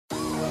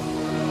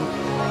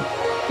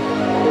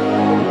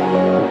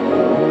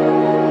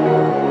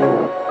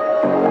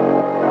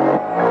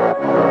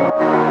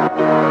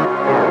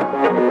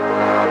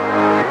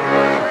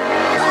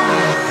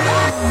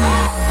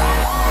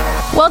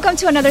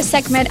Welcome to another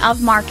segment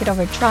of Market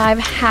Overdrive.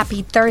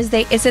 Happy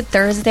Thursday. Is it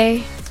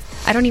Thursday?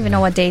 I don't even know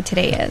what day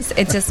today is.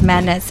 It's just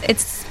madness.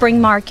 It's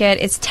spring market.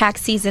 It's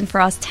tax season for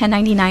us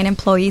 1099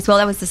 employees. Well,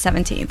 that was the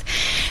 17th.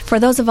 For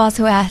those of us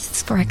who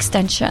asked for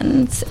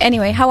extensions.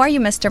 Anyway, how are you,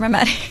 Mr.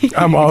 Mehmet?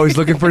 I'm always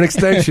looking for an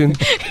extension.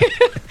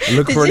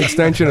 Look for an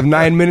extension of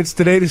 9 minutes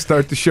today to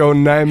start the show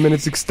 9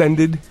 minutes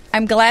extended.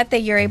 I'm glad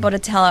that you're able to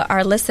tell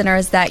our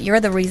listeners that you're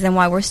the reason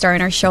why we're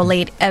starting our show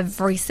late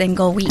every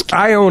single week.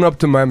 I own up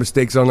to my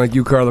mistakes, unlike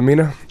you,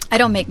 Carlamina. I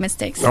don't make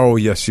mistakes. Oh,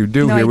 yes, you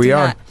do. No, Here I we do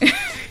are. not.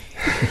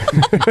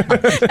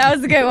 That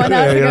was a good one.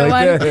 That was a good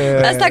one.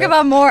 Yeah. Let's talk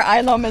about more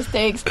I know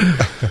mistakes.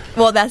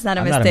 Well, that's not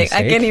a mistake.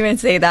 I can't even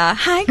say that.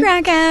 Hi,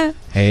 Kraken.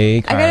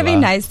 Hey, Carla. I gotta be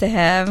nice to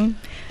him.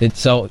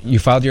 So you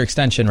filed your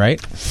extension,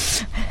 right?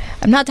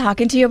 I'm not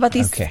talking to you about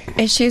these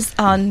issues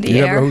on the You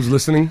air. never know who's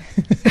listening?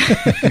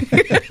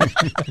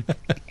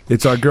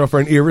 It's our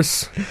girlfriend,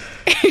 Iris.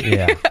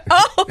 Yeah.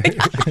 Oh,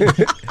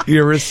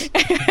 Iris.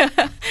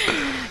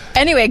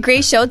 anyway,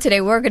 great show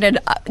today. We're going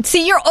to...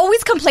 see, you're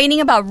always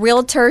complaining about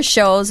realtor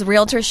shows.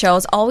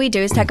 All we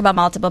do is talk about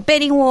multiple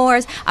bidding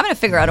wars. I'm going to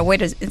figure out a way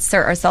to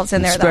insert ourselves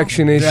in there,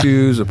 Inspection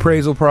issues,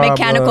 appraisal problems.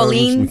 Mechanical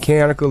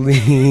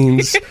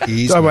liens.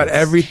 Talk about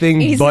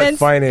everything but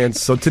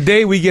finance. So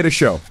today we get a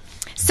show.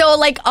 So,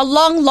 like, a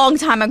long, long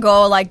time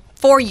ago, like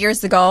 4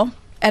 years ago,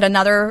 at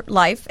another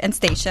life and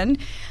station,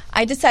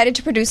 I decided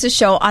to produce a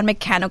show on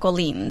mechanical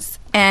liens.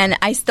 And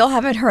I still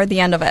haven't heard the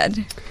end of it.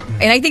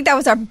 And I think that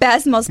was our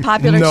best, most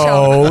popular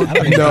show.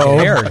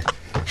 No.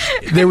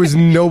 There was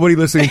nobody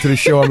listening to the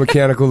show on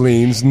mechanical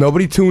liens.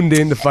 Nobody tuned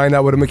in to find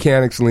out what a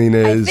mechanic's lien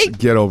is.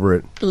 Get over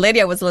it.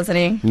 Lydia was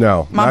listening.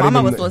 No. My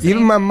mama was listening.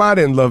 Even my ma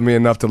didn't love me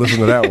enough to listen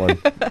to that one.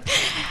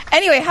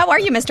 Anyway, how are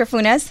you, Mr.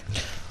 Funes?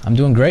 I'm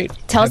doing great.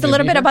 Tell us a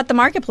little bit about the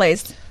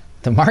marketplace.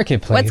 The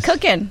marketplace. What's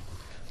cooking?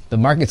 The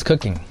market's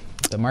cooking.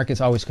 The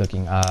market's always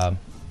cooking.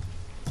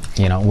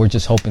 We're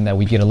just hoping that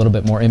we get a little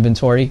bit more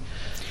inventory.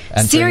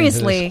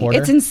 Seriously,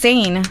 it's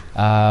insane.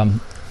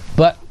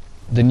 But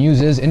the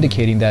news is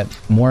indicating that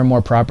more and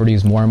more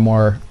properties, more and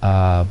more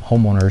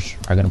homeowners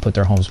are going to put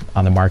their homes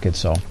on the market.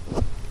 So,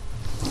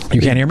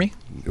 you can't hear me?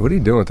 What are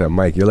you doing with that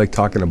mic? You're like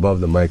talking above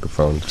the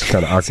microphone. It's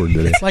kind of awkward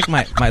today. It's like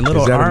my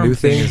little arm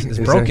thing is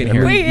broken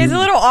here. Wait, his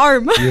little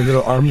arm. Your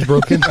little arm's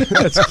broken?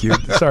 That's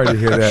cute. Sorry to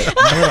hear that.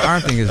 My little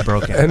arm thing is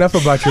broken. Enough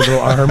about your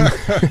little arm.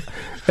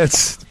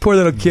 That's poor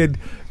little kid.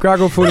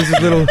 Grago Funes'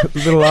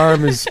 little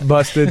arm is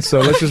busted. So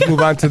let's just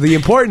move on to the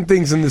important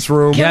things in this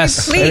room.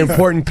 Yes. And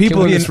important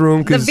people in this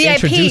room. The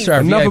VIPs.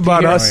 Enough VIP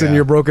about us and and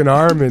your broken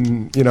arm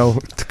and,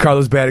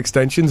 Carlos' bad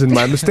extensions and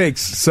my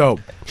mistakes. So,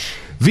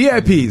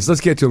 VIPs,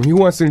 let's get to them. Who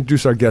wants to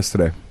introduce our guest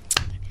today?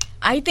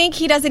 I think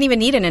he doesn't even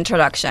need an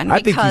introduction. I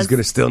think he's going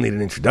to still need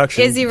an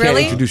introduction. Is he You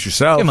really? can't introduce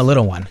yourself. Give him a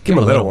little one. Give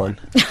him a little one.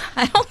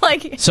 I don't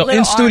like it. So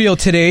in studio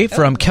today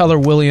from Keller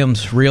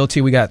Williams Realty,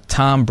 we got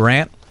Tom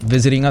Brandt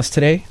visiting us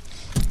today.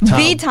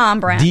 The Tom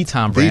Brandt. The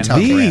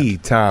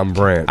Tom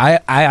Brandt.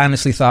 I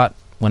honestly thought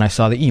when I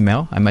saw the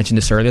email, I mentioned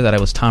this earlier, that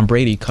it was Tom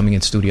Brady coming in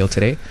studio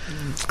today.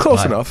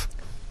 Close enough.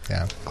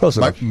 Yeah. Close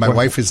enough. My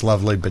wife is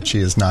lovely, but she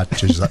is not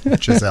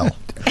Giselle.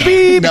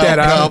 Beep that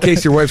out in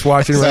case your wife's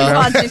watching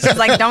right now. She's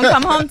like, don't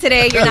come home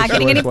today. You're not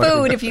getting any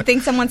food if you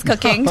think someone's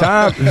cooking.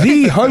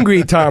 The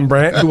hungry Tom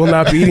Brandt, who will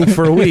not be eating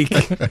for a week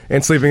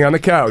and sleeping on the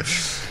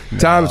couch.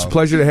 Tom, it's a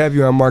pleasure to have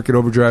you on Market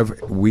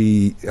Overdrive.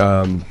 We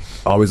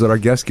always let our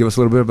guests give us a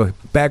little bit of a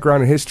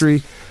background and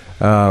history.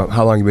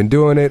 How long you been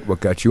doing it? What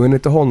got you in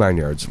it? The whole 9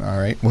 yards. All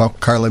right. Well,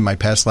 Carla, in my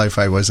past life,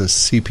 I was a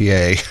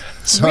CPA,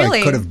 so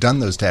Really? I could have done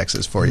those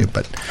taxes for you.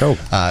 But no,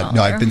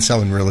 I've been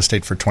selling real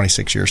estate for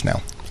 26 years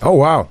now. Oh,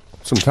 wow.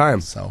 Some time.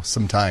 So,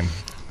 some time.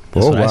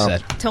 That's what wow. I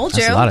said. Told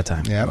That's you. a lot of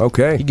time. Yeah.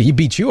 Okay. He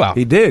beat you out.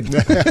 He did.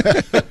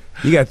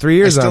 You got 3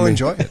 years I still on me.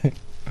 enjoy it.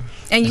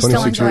 And you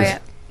still 26 enjoy years.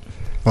 it.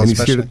 Well,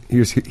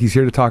 And he's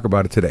here to talk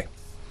about it today.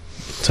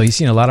 So you've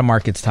seen a lot of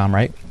markets, Tom,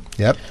 right?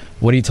 Yep.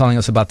 What are you telling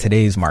us about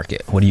today's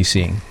market? What are you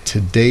seeing?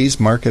 Today's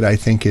market, I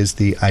think, is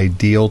the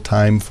ideal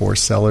time for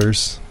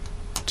sellers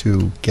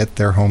to get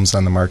their homes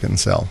on the market and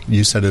sell.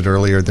 You said it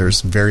earlier,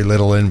 there's very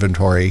little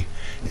inventory,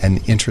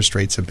 and interest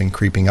rates have been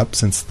creeping up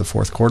since the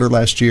fourth quarter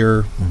last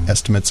year.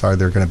 Estimates are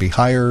they're going to be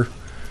higher.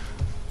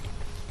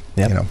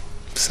 Yep.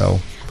 So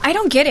I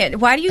don't get it.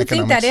 Why do you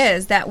think that Economics.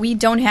 is, that we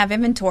don't have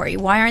inventory?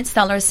 Why aren't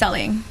sellers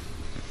selling?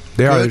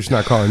 They're just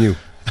not calling you.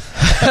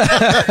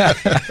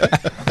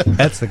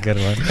 That's a good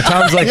one.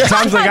 Tom's like,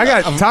 I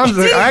got tons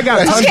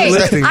Okay, of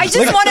listings. I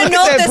just want to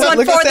note this one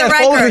for the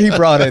record. he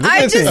brought in.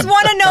 I just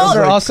want to know. Those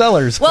are all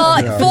sellers.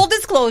 Well, full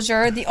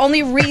disclosure, the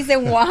only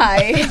reason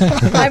why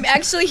I'm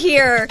actually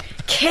here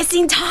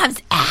kissing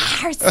Tom's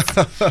ass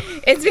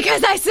is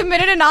because I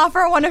submitted an offer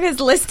on one of his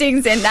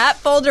listings, and that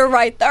folder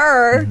right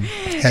there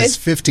has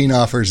 15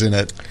 offers in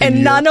it.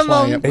 And none your of them-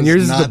 client And was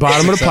yours is the not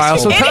bottom of the pile,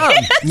 so successful.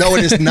 Tom. No,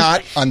 it is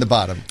not on the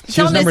bottom.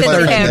 Don't number listen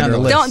to 13 him. on the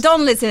list.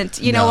 Don't listen.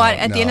 You know No, what?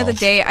 At the end of no. the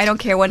day, I don't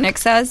care what Nick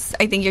says.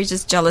 I think you're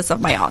just jealous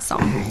of my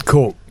awesome.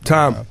 Cool.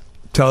 Tom,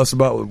 tell us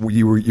about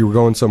you were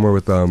going somewhere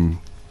with the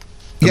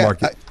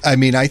market. I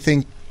mean, I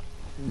think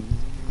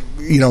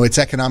it's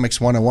economics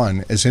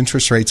 101. As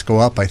interest rates go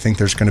up, I think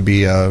there's going to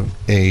be a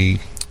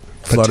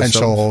Flood of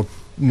potential.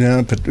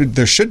 No, but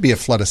there should be a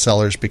flood of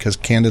sellers because,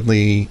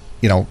 candidly,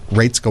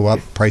 rates go up,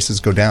 prices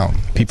go down.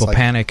 People It's like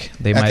panic.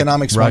 They might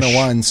economics rush.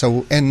 101.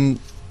 So and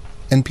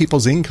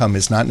people's income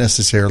is not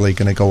necessarily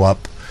going to go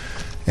up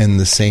in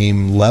the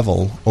same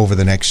level over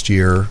the next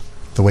year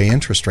the way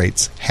interest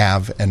rates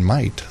have and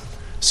might.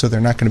 So they're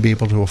not going to be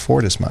able to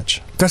afford as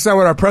much. That's not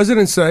what our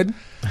president said.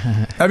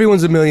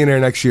 Everyone's a millionaire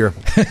next year.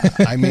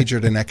 I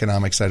majored in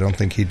economics. I don't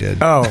think he did.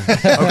 Oh,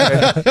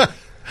 okay.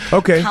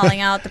 Okay.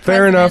 Calling out the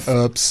Fair president.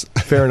 enough. Oops.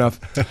 Fair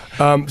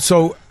enough.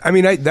 So, I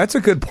mean, that's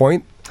a good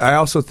point. I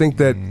also think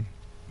that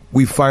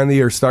we finally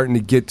are starting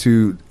to get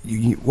to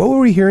what were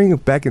we hearing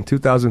back in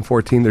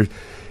 2014?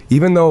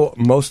 Even though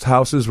most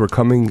houses were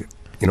coming,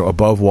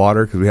 above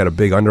water because we had a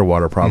big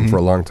underwater problem for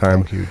a long time.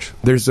 Oh, huge.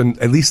 There's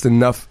at least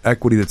enough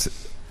equity that's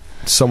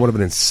somewhat of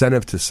an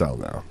incentive to sell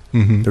now.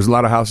 There's a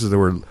lot of houses that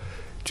were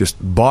just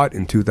bought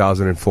in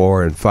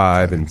 2004 and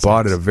 5 and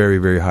bought at a very,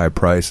 very high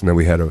price, and then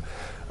we had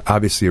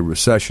obviously a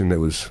recession that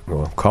was,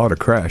 call it a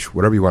crash,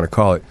 whatever you want to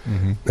call it.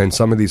 And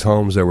some of these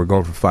homes that were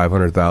going for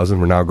 $500,000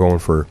 were now going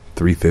for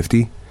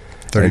 $350,000.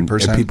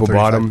 30%, and people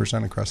bought them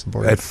across the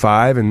board. at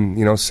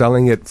 $5,000, and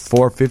selling at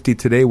 $450,000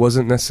 today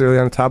wasn't necessarily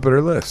on the top of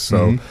their list.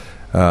 So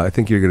I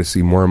think you're going to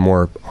see more and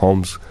more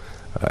homes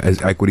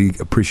as equity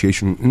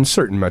appreciation in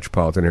certain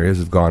metropolitan areas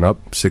have gone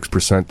up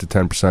 6% to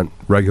 10%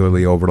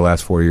 regularly over the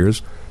last 4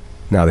 years.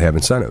 Now they have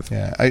incentive.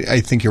 Yeah,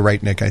 I think you're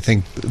right, Nick. I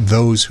think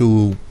those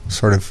who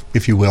sort of,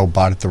 if you will,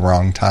 bought at the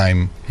wrong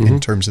time in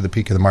terms of the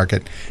peak of the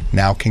market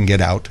now can get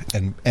out.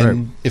 And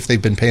Right. if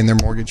they've been paying their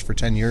mortgage for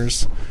 10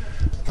 years,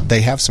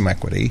 they have some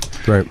equity.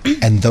 Right.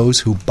 And those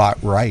who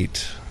bought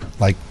right,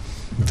 like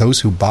those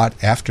who bought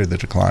after the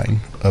decline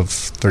of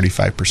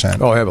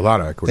 35%, Oh, I have a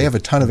lot of equity. they have a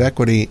ton of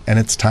equity, and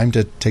it's time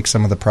to take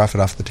some of the profit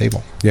off the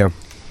table. Yeah.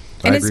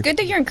 And I it's agree. good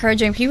that you're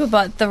encouraging people,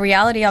 but the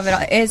reality of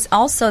it is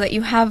also that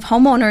you have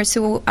homeowners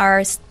who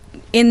are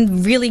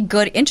in really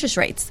good interest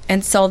rates,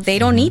 and so they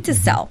don't need to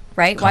sell,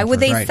 right? Why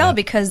would they Right, sell? yeah.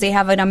 Because they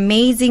have an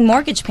amazing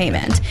mortgage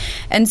payment.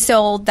 And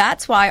so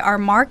that's why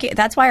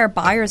our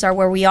buyers are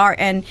where we are.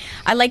 And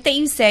I like that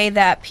you say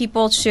that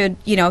people should,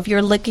 if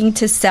you're looking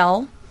to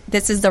sell,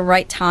 this is the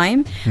right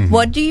time.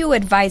 What do you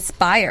advise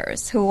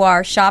buyers who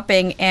are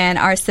shopping and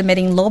are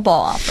submitting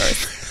lowball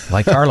offers?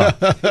 Like Carla.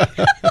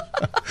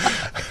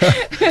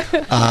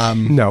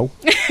 No.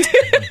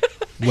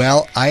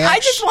 Well, I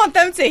just want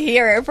them to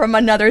hear it from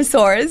another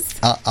source.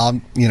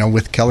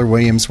 with Keller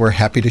Williams, we're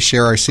happy to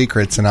share our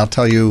secrets. And I'll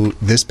tell you,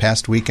 this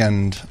past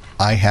weekend,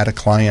 I had a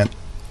client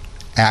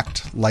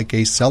act like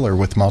a seller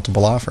with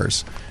multiple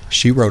offers.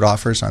 She wrote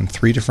offers on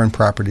 3 different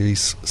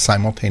properties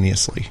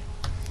simultaneously.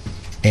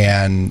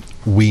 And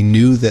we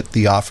knew that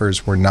the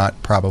offers were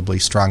not probably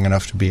strong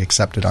enough to be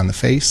accepted on the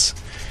face.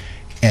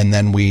 And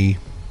then we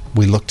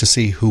looked to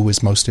see who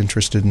was most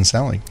interested in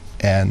selling.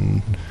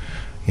 And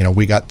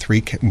we got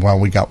we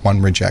got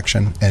 1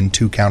 rejection and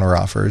 2 counter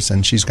offers,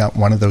 and she's got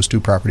one of those 2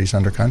 properties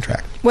under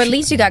contract. Well, at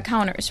least you got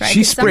counters, right? She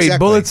 'Cause some- sprayed Exactly.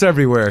 bullets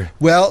everywhere.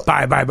 Well,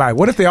 Bye.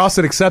 What if they all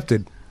said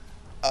accepted?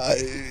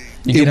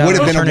 You it could would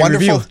have been a alternative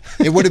wonderful.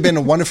 review. It would have been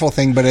a wonderful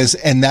thing, but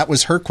and that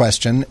was her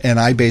question, and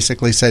I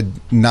basically said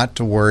not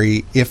to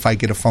worry. If I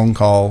get a phone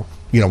call,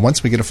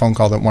 once we get a phone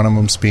call that one of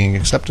them's being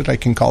accepted, I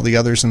can call the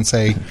others and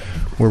say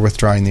we're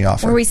withdrawing the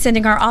offer. We're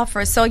rescinding our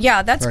offers. So,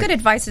 yeah, that's Right. good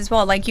advice as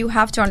well. Like, you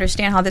have to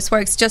understand how this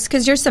works. Just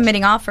because you're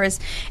submitting offers,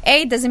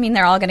 doesn't mean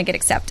they're all going to get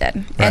accepted.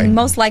 Right. And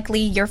most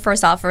likely, your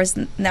first offer is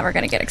never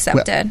going to get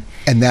accepted.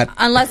 and that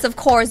Unless, of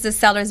course, the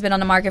seller's been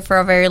on the market for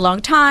a very long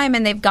time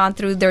and they've gone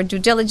through their due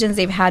diligence,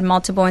 they've had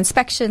multiple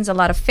inspections, a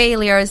lot of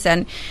failures,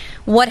 and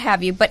what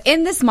have you. But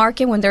in this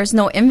market, when there's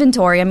no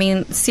inventory, I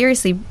mean,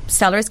 seriously,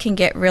 sellers can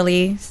get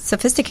really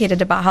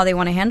sophisticated about how they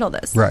want to handle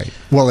this. Right.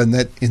 Well, in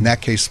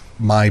that case,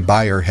 my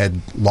buyer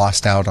had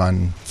lost out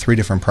on 3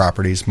 different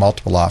properties,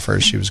 multiple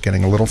offers. She was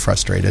getting a little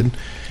frustrated,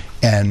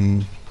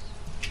 and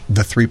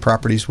the 3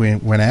 properties we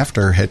went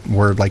after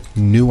were like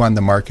new on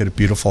the market, a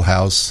beautiful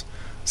house,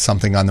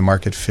 something on the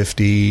market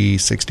 50,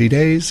 60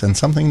 days, and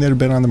something that had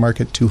been on the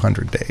market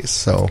 200 days.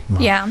 So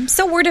Yeah.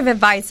 So, word of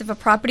advice: if a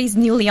property is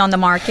newly on the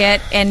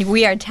market, and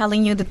we are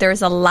telling you that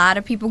there's a lot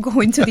of people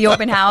going to the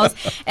open house,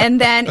 and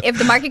then if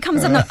the market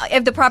comes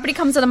if the property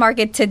comes on the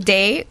market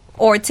today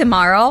or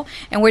tomorrow,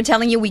 and we're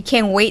telling you we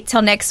can't wait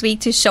till next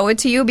week to show it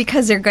to you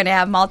because they're going to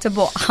have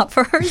multiple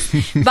offers,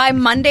 by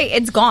Monday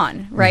it's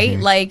gone, right?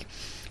 Like,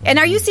 and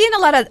are you seeing a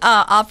lot of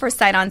offers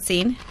sight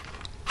unseen?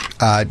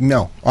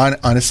 no,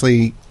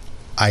 honestly,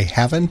 I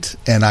haven't,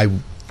 and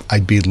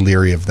I'd be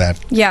leery of that.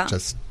 Yeah.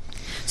 Just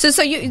So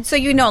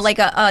like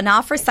an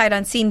offer sight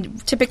unseen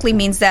typically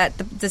means that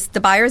the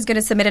buyer is going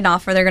to submit an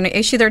offer, they're going to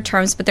issue their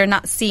terms, but they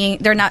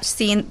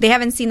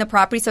haven't seen the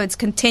property, so it's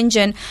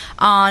contingent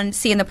on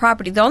seeing the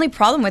property. The only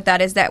problem with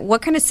that is that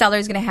what kind of seller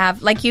is going to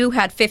have, like you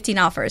had 15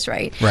 offers,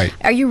 right? Right.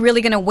 Are you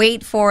really going to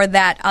wait for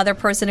that other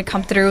person to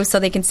come through so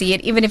they can see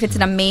it, even if it's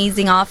an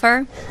amazing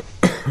offer?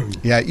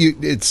 yeah,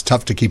 it's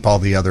tough to keep all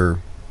the other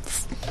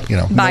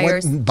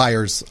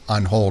buyers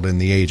on hold in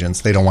the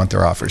agents. They don't want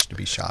their offers to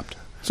be shopped.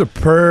 It's a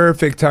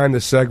perfect time to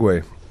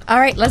segue. All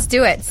right, let's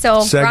do it.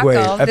 So,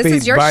 Rocco, this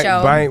is your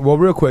show. Well,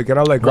 real quick, and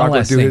I'll let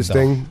Rocco do his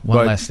thing.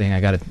 One last thing I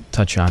got to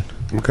touch on.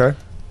 Okay.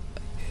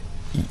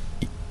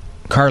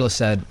 Carla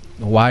said,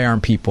 why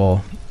aren't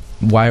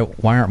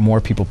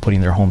more people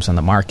putting their homes on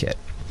the market?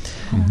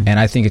 Mm-hmm. And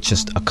I think it's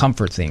just a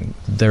comfort thing.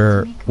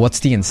 What's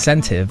the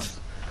incentive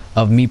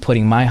of me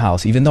putting my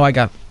house, even though I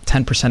got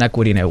 10%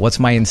 equity in it, what's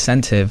my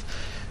incentive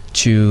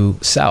to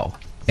sell?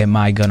 Am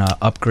I going to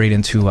upgrade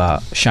into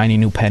a shiny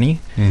new penny,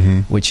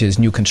 which is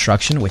new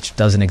construction, which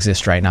doesn't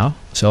exist right now?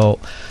 So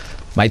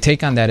my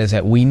take on that is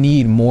that we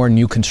need more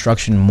new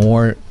construction,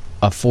 more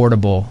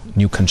affordable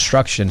new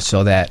construction,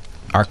 so that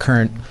our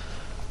current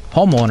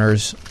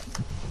homeowners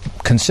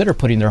consider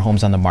putting their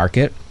homes on the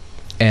market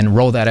and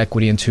roll that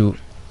equity into,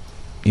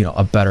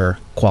 a better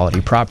quality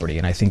property.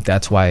 And I think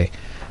that's why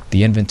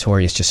the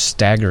inventory is just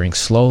staggering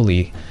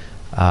slowly.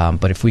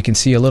 But if we can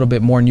see a little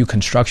bit more new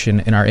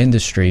construction in our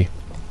industry,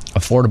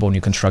 affordable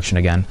new construction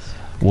again,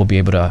 we'll be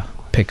able to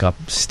pick up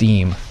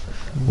steam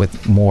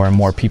with more and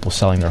more people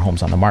selling their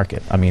homes on the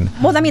market.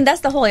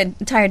 That's the whole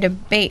entire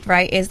debate,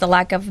 right, is the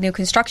lack of new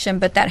construction,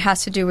 but that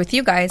has to do with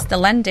you guys, the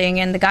lending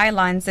and the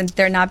guidelines, and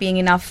there not being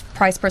enough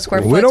price per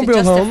square foot to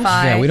justify. Homes.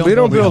 Yeah, we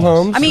don't build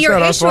homes. You're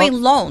issuing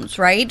loans,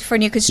 right, for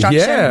new construction.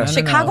 Yeah.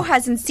 Chicago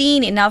hasn't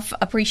seen enough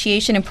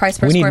appreciation in price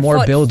per square foot. We need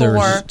more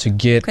builders to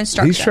get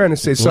construction. He's trying to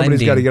say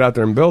somebody's got to get out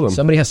there and build them.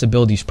 Somebody has to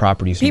build these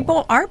properties.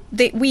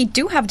 We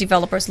do have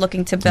developers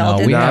looking to build.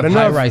 No, we have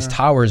high-rise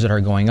towers that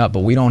are going up, but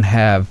we don't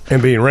have...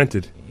 And being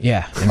rented.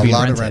 Yeah, a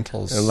lot of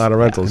rentals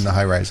in the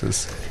high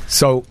rises.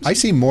 So I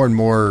see more and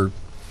more,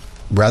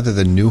 rather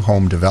than new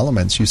home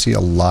developments, you see a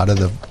lot of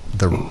the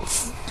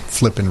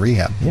flip and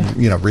rehab.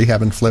 Yeah.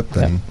 Rehab and flip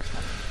and.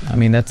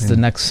 That's the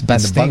next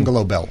best thing.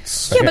 Bungalow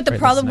belts. Yeah, but the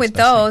problem with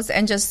those,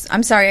 I just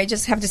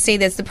have to say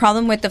this: the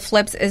problem with the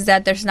flips is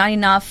that there's not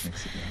enough.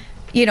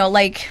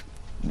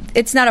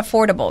 It's not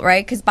affordable,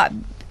 right? Because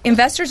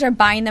investors are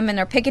buying them and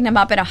they're picking them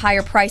up at a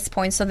higher price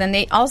point, so then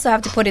they also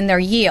have to put in their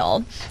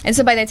yield. And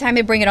so by the time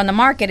they bring it on the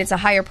market, it's a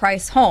higher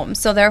price home.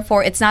 So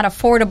therefore, it's not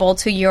affordable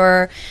to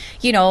your,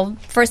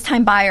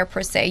 first-time buyer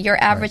per se, your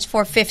average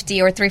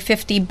 $450 or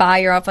 $350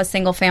 buyer of a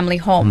single-family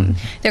home.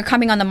 They're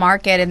coming on the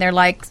market and they're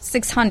like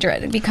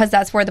 $600 because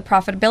that's where the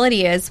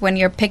profitability is when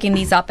you're picking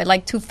these up at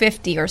like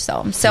 $250 or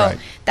so. So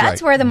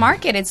that's where the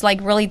market is like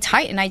really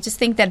tight. And I just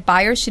think that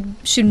buyers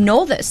should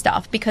know this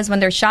stuff, because when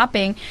they're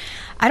shopping,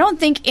 I don't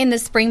think in the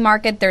spring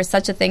market there's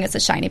such a thing as a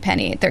shiny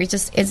penny. There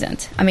just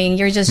isn't.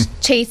 You're just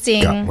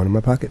chasing. Got one in my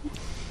pocket.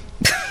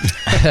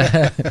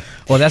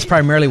 Well, that's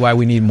primarily why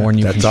we need more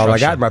new construction. That's all I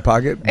got in my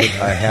pocket. But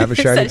I have a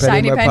shiny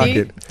penny in my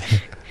pocket.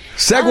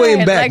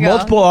 Segueing back,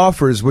 multiple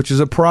offers, which is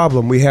a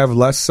problem. We have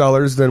less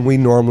sellers than we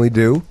normally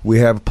do. We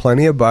have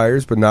plenty of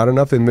buyers, but not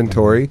enough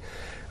inventory.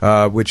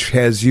 Which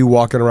has you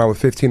walking around with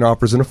 15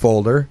 offers in a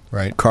folder.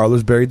 Right.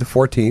 Carla's buried the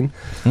 14.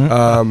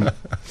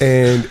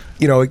 And,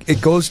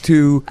 it goes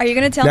to... Are you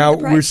going to tell now, me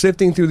the price? We're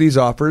sifting through these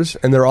offers,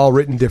 and they're all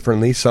written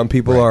differently. Some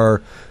people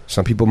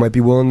might be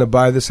willing to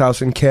buy this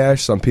house in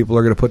cash. Some people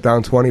are going to put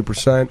down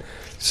 20%.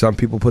 Some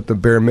people put the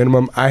bare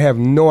minimum. I have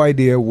no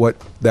idea what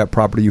that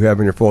property you have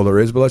in your folder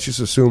is, but let's just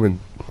assume, and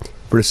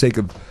for the sake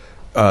of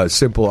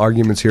simple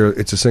arguments here,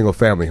 it's a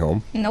single-family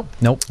home. Nope.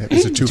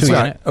 It's a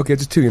two-flat. Okay,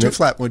 it's a two-unit.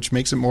 Two-flat, which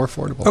makes it more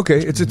affordable. Okay,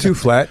 it's a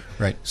two-flat.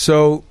 Right.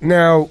 So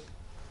now,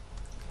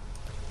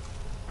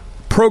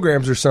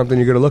 programs are something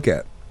you're going to look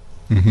at.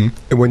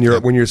 And when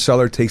your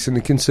seller takes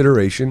into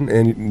consideration,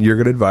 and you're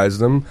going to advise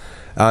them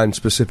on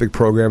specific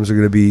programs are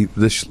going to be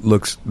this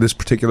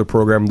particular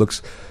program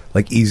looks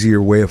like easier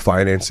way of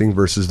financing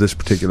versus this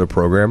particular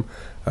program.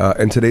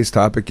 And today's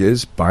topic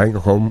is buying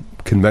a home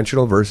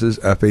conventional versus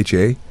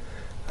FHA.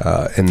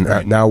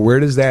 Now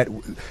where does that?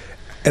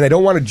 And I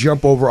don't want to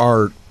jump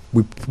over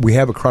we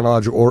have a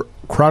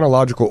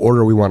chronological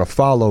order we want to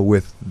follow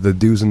with the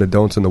do's and the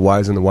don'ts and the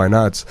whys and the why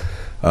nots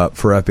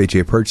for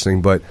FHA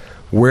purchasing, but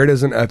where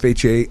does an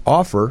FHA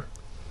offer,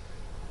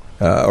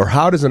 or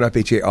how does an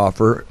FHA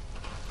offer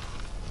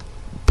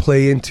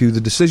play into the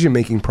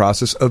decision-making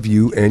process of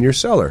you and your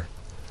seller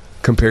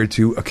compared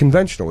to a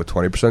conventional with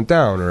 20%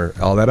 down or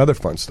all that other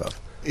fun stuff?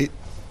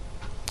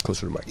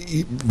 Closer to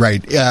Mike.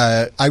 Right.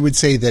 I would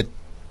say that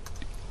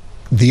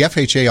the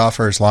FHA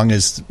offer, as long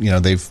as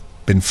they've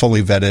been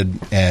fully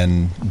vetted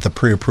and the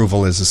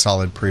pre-approval is a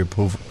solid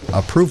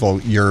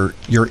pre-approval, you're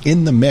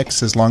in the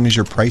mix as long as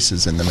your price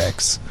is in the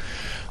mix.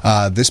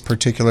 This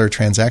particular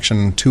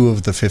transaction, 2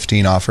 of the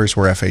 15 offers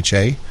were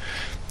FHA.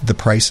 The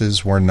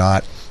prices were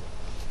not,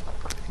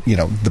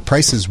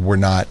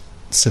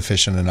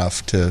 sufficient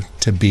enough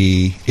to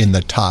be in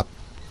the top,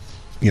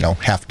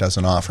 half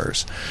dozen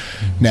offers.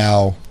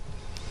 Now,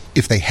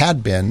 if they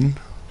had been,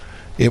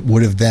 it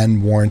would have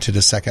then warranted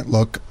a second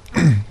look.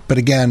 But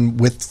again,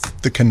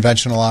 with the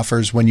conventional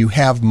offers, when you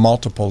have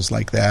multiples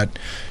like that,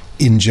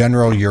 in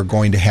general, you're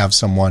going to have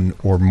someone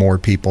or more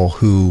people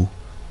who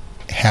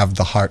have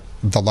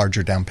the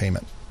larger down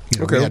payment.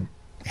 We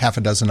half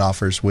a dozen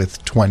offers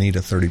with 20 to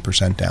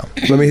 30% down.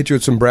 Let me hit you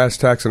with some brass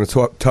tacks on a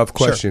tough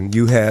question.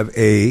 Sure. You have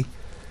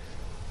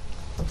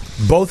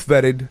both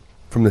vetted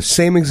from the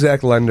same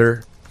exact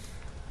lender,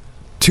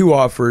 2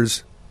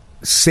 offers,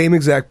 same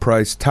exact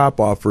price, top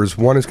offers.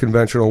 One is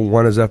conventional,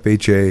 one is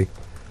FHA.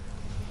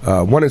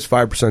 One is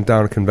 5%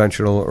 down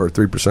conventional or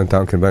 3%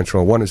 down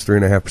conventional. One is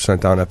 3.5%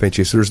 down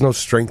FHA. So there's no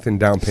strength in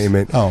down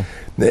payment. Oh.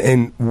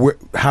 And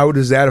how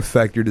does that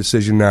affect your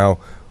decision now?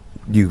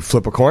 You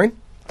flip a coin?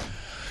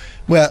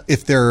 Well,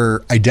 if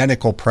they're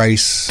identical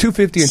price,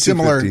 $250 and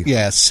similar, $250.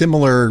 Yeah,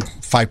 similar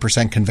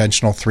 5%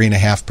 conventional,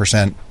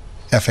 3.5%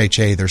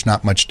 FHA. There's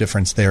not much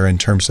difference there in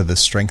terms of the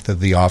strength of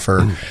the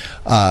offer.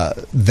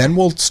 Then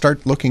we'll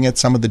start looking at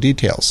some of the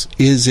details.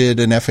 Is it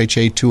an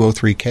FHA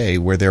 203K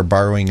where they're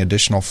borrowing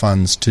additional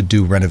funds to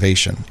do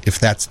renovation? If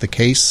that's the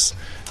case,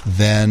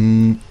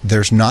 then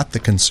there's not the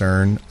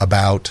concern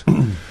about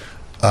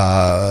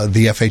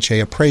the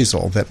FHA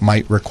appraisal that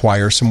might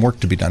require some work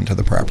to be done to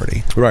the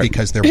property, right?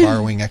 Because they're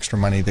borrowing extra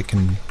money that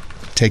can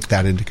take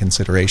that into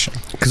consideration.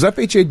 Because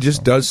FHA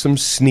just does some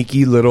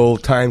sneaky little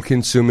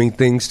time-consuming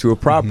things to a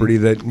property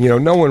that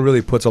no one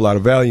really puts a lot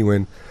of value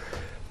in.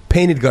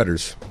 Painted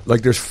gutters,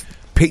 like there's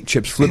paint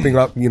chips flipping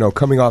up,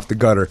 coming off the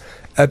gutter.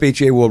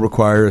 FHA will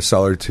require a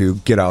seller to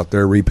get out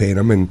there, repaint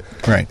them, and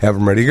have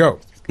them ready to go.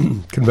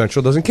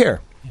 Conventional doesn't care.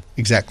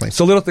 Exactly.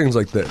 So little things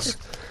like this.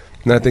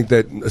 And I think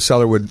that a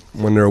seller would,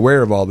 when they're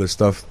aware of all this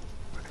stuff,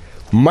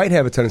 might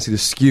have a tendency to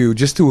skew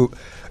just to,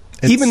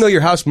 even though your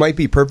house might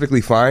be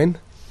perfectly fine,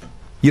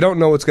 you don't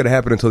know what's going to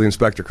happen until the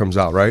inspector comes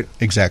out, right?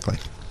 Exactly.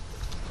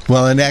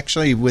 Well, and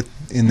actually,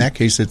 in that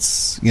case,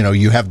 it's,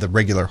 you have the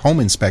regular home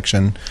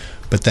inspection,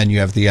 but then you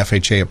have the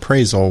FHA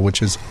appraisal,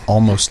 which is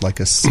almost like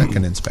a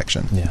second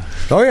inspection. Yeah.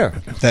 Oh, yeah.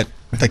 That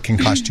can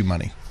cost you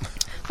money.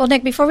 Well,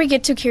 Nick, before we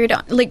get too carried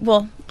on,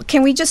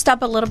 can we just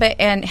stop a little bit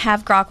and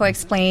have Graco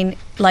explain,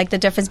 the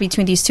difference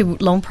between these two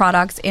loan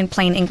products in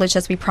plain English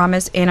as we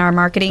promised in our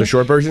marketing? The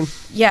short version?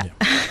 Yeah.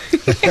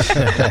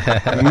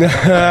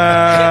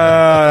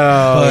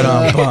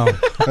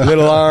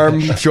 Little arm,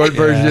 short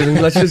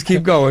version. Let's just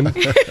keep going.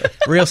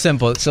 Real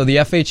simple. So the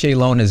FHA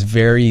loan is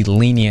very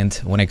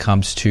lenient when it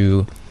comes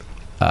to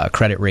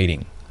credit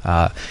rating.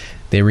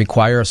 They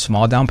require a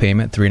small down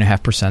payment,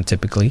 3.5%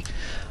 typically.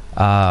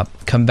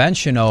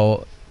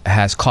 Conventional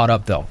has caught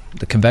up, though.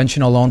 The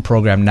conventional loan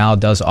program now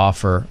does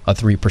offer a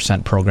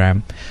 3%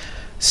 program,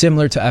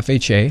 similar to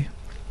FHA,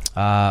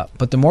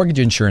 but the mortgage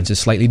insurance is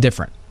slightly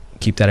different.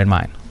 Keep that in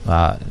mind.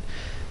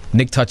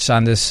 Nick touched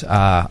on this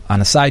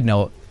on a side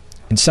note.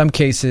 In some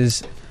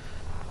cases,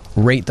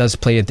 rate does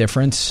play a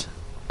difference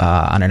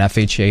on an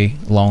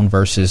FHA loan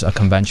versus a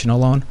conventional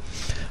loan,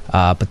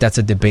 but that's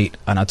a debate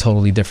on a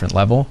totally different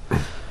level.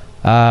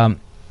 Tom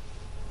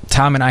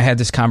and I had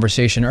this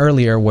conversation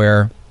earlier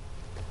where,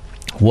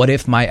 what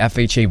if my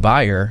FHA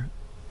buyer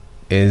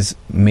is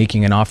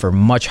making an offer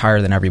much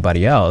higher than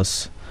everybody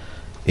else?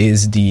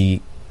 Is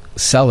the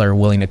seller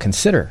willing to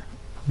consider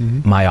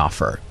my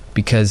offer?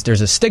 Because there's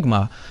a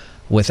stigma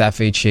with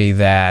FHA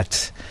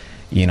that,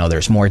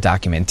 there's more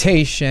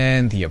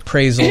documentation, the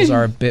appraisals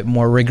are a bit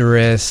more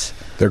rigorous.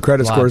 Their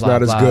credit score is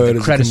not as good.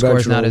 The credit score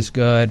is not as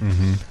good.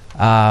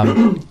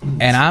 And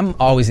I'm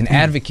always an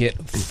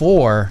advocate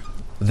for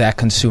that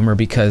consumer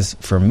because,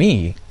 for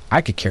me,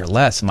 I could care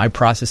less. My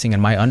processing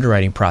and my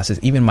underwriting process,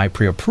 even my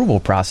pre-approval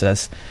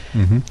process,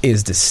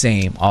 is the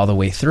same all the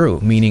way through,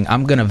 meaning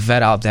I'm going to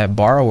vet out that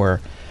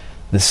borrower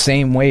the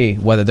same way,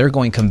 whether they're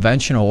going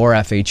conventional or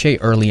FHA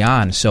early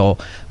on. So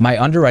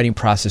my underwriting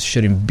process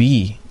shouldn't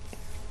be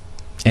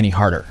any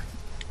harder.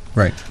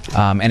 Right.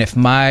 And if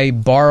my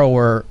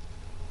borrower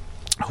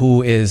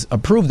who is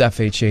approved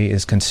FHA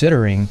is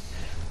considering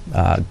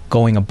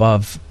going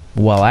above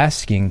while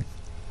asking,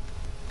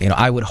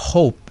 I would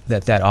hope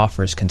that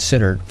offer is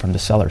considered from the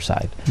seller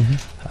side.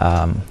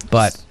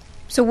 But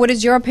so what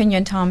is your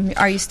opinion, Tom?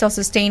 Are you still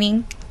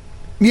sustaining?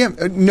 Yeah,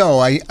 no,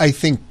 I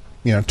think,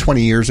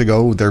 20 years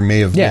ago, there may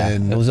have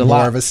been it was a more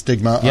lot of a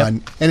stigma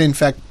on, and in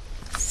fact,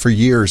 for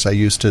years, I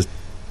used to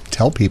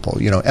tell people,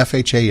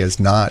 FHA is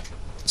not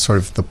sort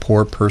of the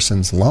poor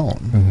person's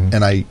loan.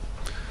 And I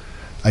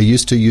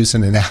used to use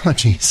an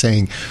analogy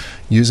saying,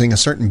 using a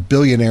certain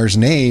billionaire's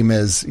name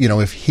as,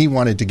 if he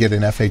wanted to get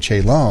an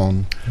FHA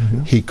loan,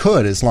 he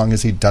could, as long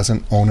as he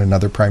doesn't own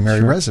another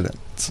primary residence.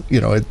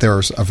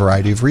 There's a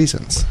variety of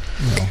reasons.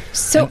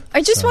 So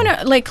I just want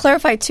to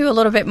clarify too a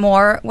little bit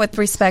more with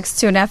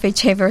respects to an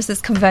FHA versus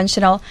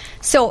conventional.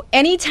 So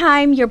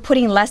anytime you're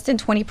putting less than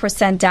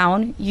 20%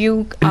 down,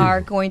 you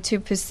are going to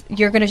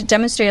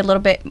demonstrate a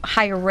little bit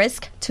higher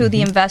risk to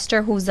the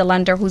investor, who's the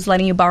lender, who's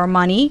letting you borrow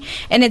money,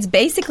 and it's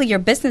basically your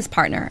business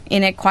partner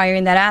in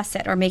acquiring that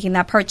asset or making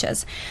that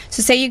purchase.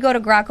 So say you go to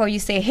Graco, you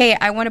say, hey,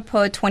 I want to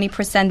put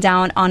 20%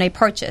 down on a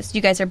purchase.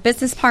 You guys are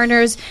business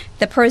partners.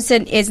 The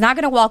person is not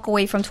going to walk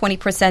away from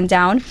 20%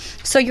 down,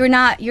 so you're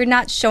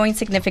not showing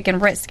significant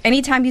risk.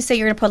 Anytime you say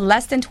you're going to put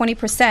less than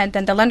 20%,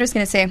 then the lender's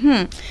going to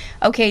say,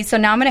 okay, so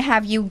now I'm going to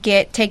have you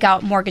take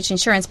out mortgage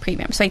insurance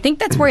premium. So I think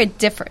that's where it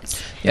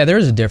differs. Yeah, there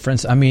is a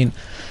difference. I mean,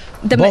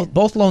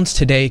 Both loans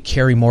today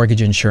carry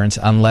mortgage insurance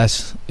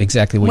unless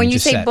exactly what when you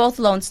just said. When you say both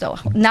loans, though,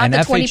 not an the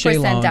FHA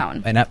 20% loan,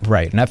 down.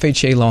 Right. An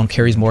FHA loan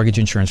carries mortgage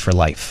insurance for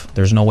life.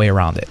 There's no way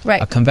around it.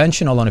 Right. A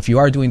conventional loan, if you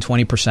are doing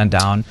 20%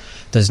 down,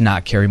 does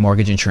not carry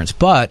mortgage insurance.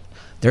 But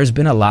there's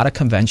been a lot of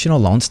conventional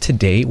loans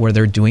today where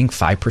they're doing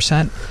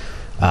 5%,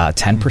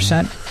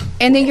 10%.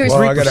 And then you're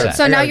Well, 3%.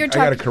 So now you're I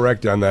got to talking.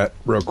 correct on that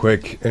real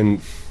quick,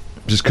 and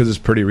just because it's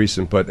pretty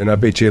recent, but an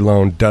FHA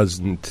loan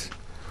doesn't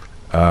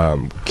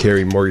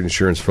carry mortgage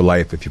insurance for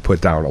life if you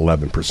put down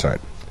 11%.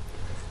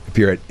 If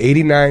you're at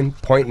 89.99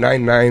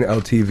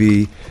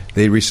 LTV,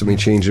 they recently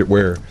changed it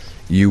where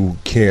you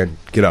can't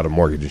get out of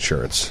mortgage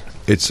insurance.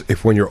 It's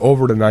if when you're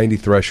over the 90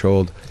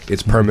 threshold,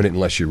 it's permanent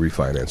unless you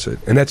refinance it,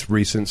 and that's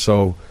recent.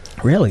 So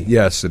Really?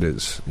 yes, it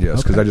is.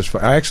 Yes, because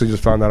I actually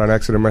just found that on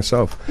accident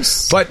myself.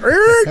 But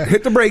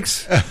hit the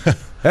brakes.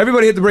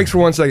 Everybody hit the brakes for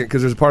 1 second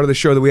because there's a part of the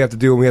show that we have to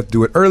do, and we have to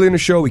do it early in the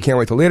show. We can't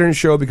wait till later in the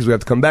show because we have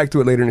to come back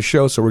to it later in the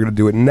show, so we're going to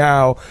do it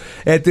now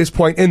at this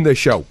point in the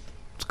show.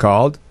 It's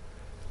called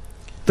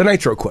The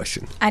Nitro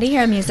Question. I didn't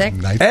hear music.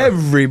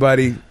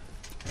 Everybody,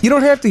 you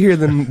don't have to hear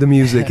the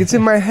music. It's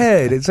in my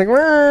head. It's like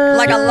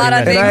Like a lot of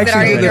and things I that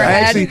are in your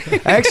head.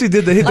 I actually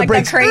did the hit Like the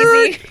brakes that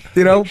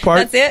crazy.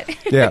 part. That's it?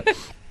 Yeah.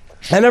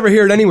 I never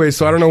hear it anyway,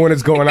 so I don't know when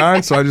it's going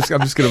on. So I'm just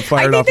going to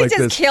fire it I off think like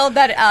they this. just killed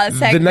that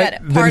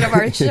part of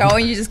our show,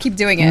 and you just keep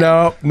doing it.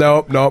 No.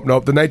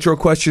 The Nitro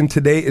Question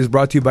today is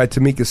brought to you by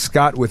Tamika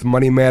Scott with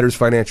Money Matters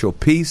Financial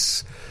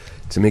Peace.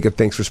 Tamika,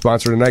 thanks for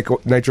sponsoring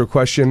the Nitro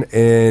Question.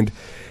 And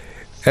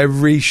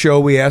every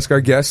show we ask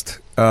our guest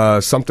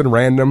something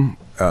random,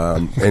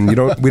 and we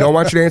don't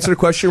want you to answer the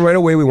question right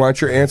away. We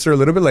want your answer a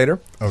little bit later.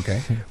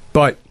 Okay.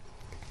 But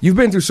you've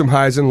been through some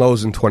highs and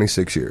lows in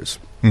 26 years.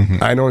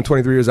 Mm-hmm. I know in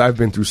 23 years I've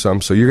been through some,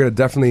 so you're going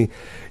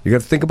to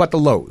think about the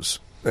lows.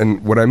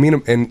 And what I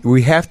mean, and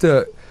we have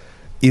to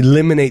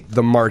eliminate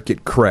the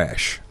market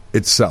crash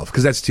itself,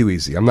 because that's too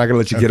easy. I'm not going to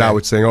let you get out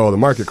with saying, the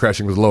market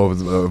crashing was low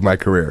of my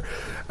career.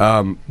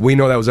 We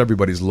know that was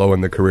everybody's low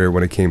in the career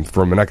when it came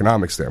from an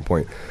economic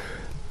standpoint.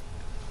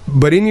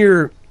 But in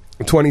your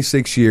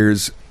 26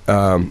 years,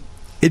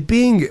 it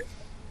being,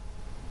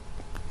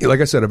 like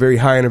I said, a very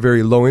high and a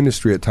very low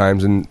industry at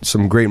times, and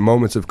some great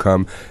moments have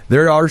come,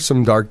 there are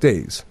some dark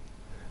days.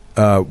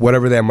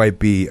 Whatever that might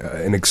be,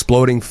 an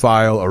exploding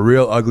file, a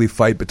real ugly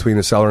fight between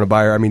a seller and a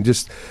buyer. I mean,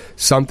 just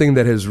something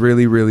that has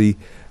really, really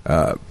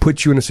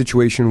put you in a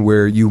situation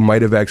where you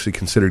might have actually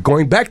considered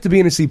going back to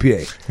being a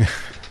CPA.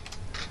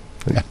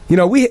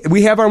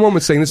 We have our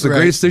moments saying this is the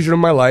greatest decision of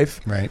my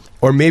life. Right.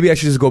 Or maybe I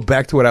should just go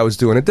back to what I was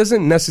doing. It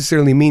doesn't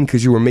necessarily mean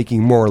because you were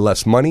making more or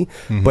less money,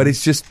 but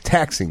it's just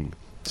taxing.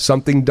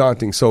 Something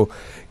daunting. So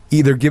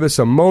either give us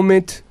a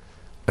moment,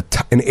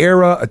 an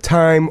era, a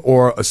time,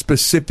 or a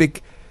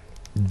specific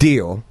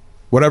deal,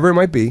 whatever it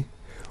might be,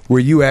 where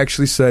you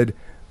actually said,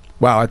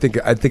 wow, I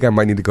think I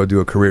might need to go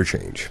do a career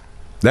change.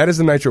 That is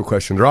the Nitro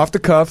Question. They're off the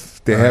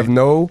cuff. They have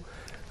no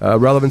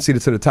relevancy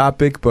to the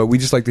topic, but we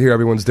just like to hear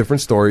everyone's different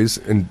stories,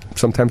 and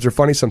sometimes they're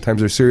funny, sometimes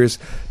they're serious.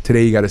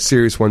 Today you got a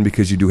serious one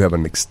because you do have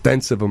an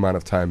extensive amount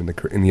of time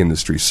in the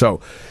industry.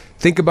 So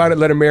think about it.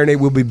 Let it marinate.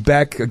 We'll be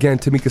back again.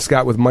 Tamika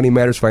Scott with Money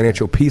Matters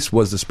Financial Peace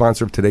was the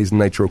sponsor of today's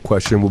Nitro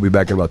Question. We'll be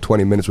back in about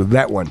 20 minutes with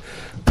that one.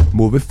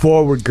 Move it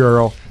forward,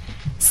 girl.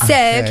 So,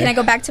 can I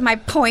go back to my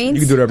points?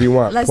 You can do whatever you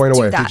want. Let's Point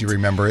do away. that. Did you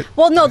remember it?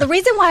 Well, no. The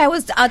reason why I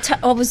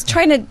was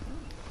trying to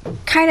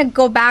kind of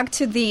go back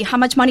to the how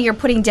much money you're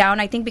putting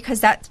down, I think because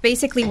that's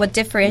basically what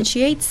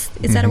differentiates.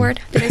 Is that a word?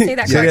 Did I say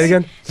that correctly? Say that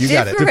again. You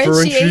got it.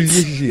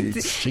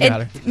 Differentiates.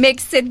 It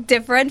makes it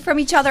different from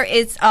each other.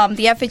 It's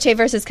the FHA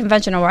versus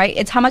conventional, right?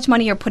 It's how much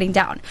money you're putting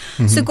down.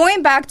 So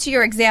going back to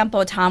your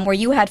example, Tom, where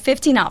you had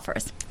 15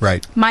 offers.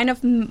 Right. Mine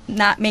of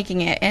not making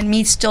it and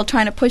me still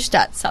trying to push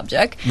that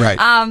subject.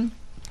 Right.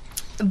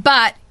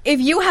 But if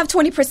you have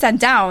 20%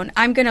 down,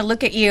 I'm going to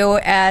look at you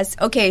as,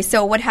 okay,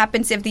 so what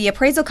happens if the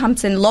appraisal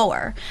comes in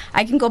lower?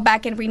 I can go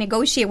back and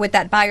renegotiate with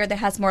that buyer that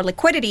has more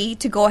liquidity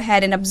to go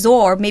ahead and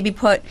absorb, maybe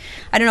put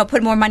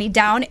more money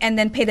down and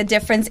then pay the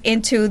difference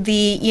into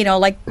the,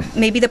 like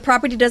maybe the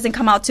property doesn't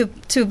come out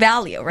to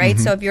value, right?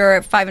 So if you're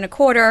at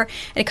 5.25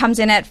 and it comes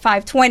in at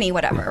 520,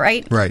 whatever,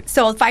 right? Right.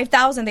 So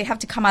 5,000, they have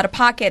to come out of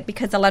pocket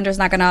because the lender's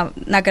not gonna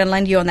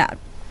lend you on that.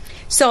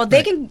 So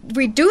they can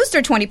reduce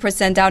their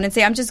 20% down and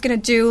say, I'm just going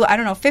to do,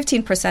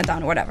 15%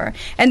 down or whatever,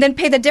 and then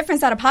pay the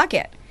difference out of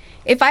pocket.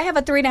 If I have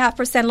a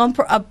 3.5% loan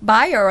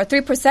buyer or a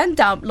 3%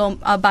 down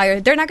loan buyer,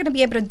 they're not going to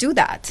be able to do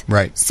that.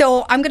 Right.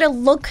 So I'm going to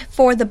look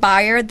for the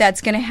buyer that's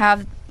going to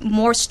have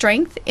more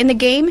strength in the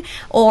game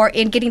or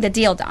in getting the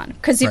deal done.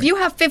 Because if you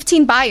have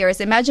 15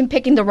 buyers, imagine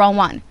picking the wrong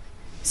one.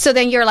 So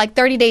then you're like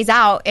 30 days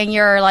out and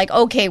you're like,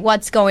 okay,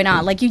 what's going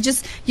on? Like you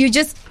just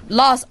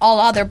lost all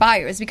other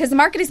buyers because the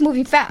market is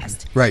moving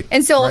fast. Right.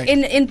 And so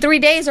in 3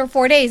 days or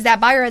 4 days, that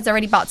buyer has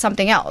already bought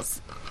something else.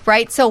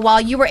 Right. So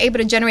while you were able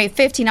to generate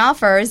 15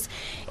 offers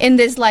in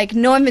this like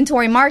no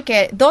inventory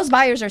market, those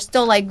buyers are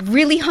still like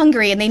really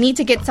hungry and they need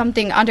to get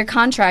something under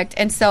contract.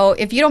 And so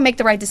if you don't make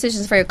the right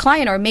decisions for your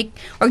client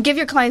or give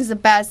your clients the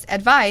best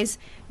advice,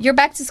 you're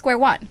back to square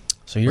one.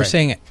 So you're Right.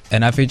 saying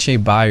an FHA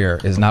buyer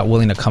is not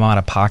willing to come out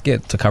of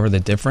pocket to cover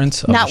the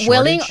difference of Not the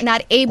willing, shortage?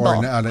 not able.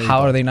 Or not able. How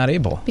are they not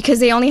able? Because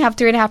they only have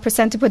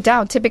 3.5% to put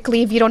down.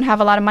 Typically, if you don't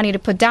have a lot of money to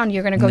put down,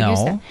 you're going to go use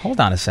No, them.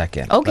 hold on a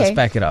second. Okay. Let's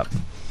back it up.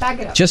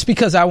 Back it up. Just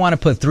because I want to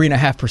put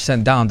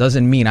 3.5% down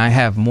doesn't mean I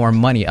have more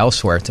money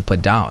elsewhere to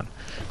put down.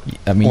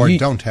 I mean, Or you,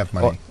 don't have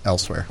money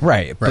elsewhere.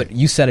 right? But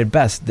you said it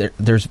best.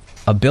 There's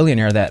a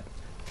billionaire that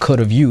could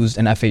have used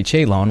an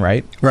FHA loan,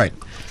 right? Right.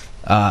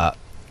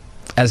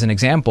 As an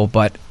example,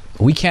 but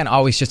we can't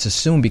always just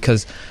assume,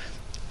 because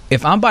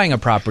if I'm buying a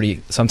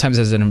property, sometimes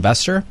as an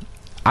investor,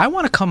 I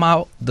want to come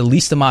out the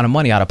least amount of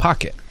money out of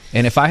pocket.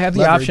 And if I have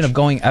the Leverage. option of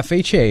going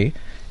FHA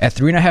at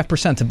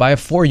 3.5% to buy a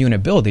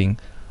 4-unit building,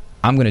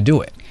 I'm going to do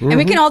it. And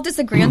we can all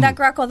disagree on that,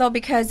 Greco, though,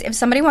 because if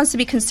somebody wants to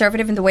be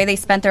conservative in the way they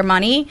spent their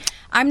money,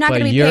 I'm not But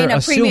going to be you're paying a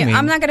premium. assuming-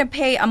 I'm not going to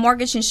pay a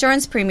mortgage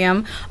insurance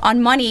premium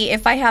on money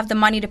if I have the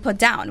money to put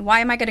down.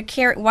 Why am I going to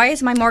carry? Why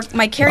is my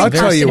carrying I'll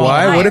cost tell you any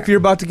why. higher? What if you're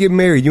about to get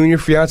married? You and your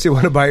fiance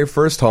want to buy your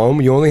first home.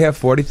 You only have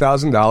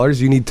 $40,000.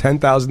 You need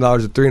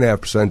 $10,000 at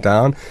 3.5%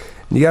 down.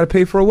 And you got to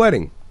pay for a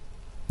wedding.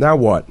 Now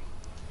what?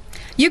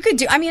 You could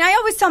do. I mean, I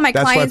always tell my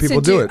That's why clients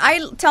people to do it. I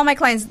tell my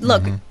clients,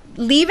 look,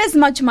 leave as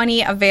much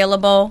money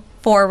available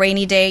for a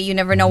rainy day. You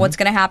never know what's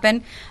going to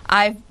happen.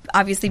 I've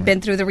obviously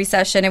been through the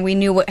recession, and we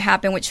knew what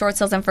happened with short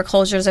sales and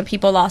foreclosures, and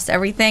people lost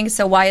everything.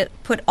 So why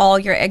put all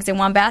your eggs in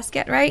one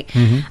basket, right?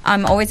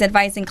 I'm always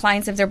advising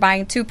clients, if they're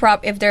buying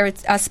if they're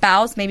a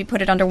spouse, maybe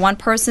put it under one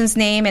person's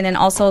name, and then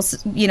also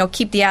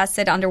keep the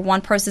asset under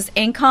one person's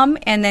income,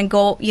 and then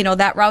go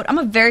that route. I'm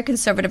a very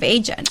conservative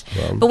agent,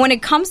 but when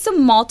it comes to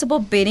multiple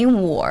bidding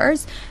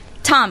wars.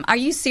 Tom, are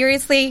you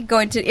seriously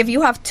going to, if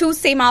you have two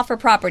same offer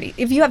property,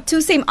 if you have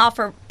two same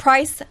offer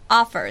price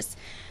offers,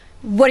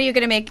 what are you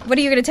going to make? What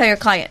are you going to tell your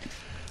client?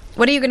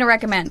 What are you going to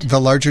recommend? The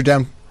larger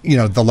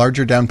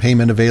down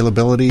payment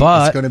availability is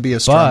going to be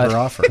a stronger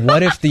offer.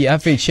 What if the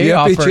FHA The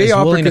offer FHA is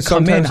offer willing to could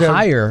come in sometimes have-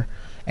 higher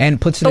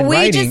and puts it But in we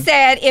writing? just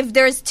said if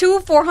there's two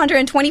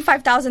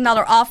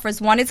 $425,000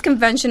 offers, one is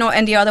conventional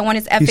and the other one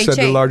is FHA. He said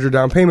the larger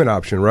down payment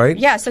option, right?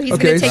 Yeah, so he's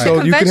okay, gonna take so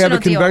the you can have a conventional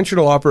deal.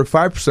 conventional offer at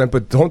 5%,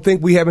 but don't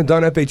think we haven't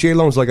done FHA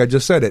loans like I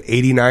just said at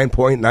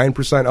 89.9%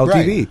 LTV.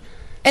 Right.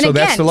 And so again,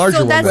 that's the larger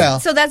so one. that's, Well,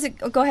 so that's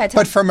go ahead, Tom.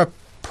 But from a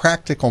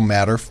practical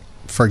matter,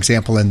 for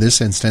example, in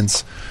this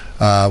instance,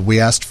 we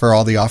asked for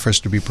all the offers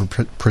to be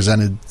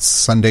presented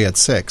Sunday at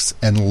 6,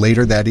 and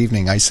later that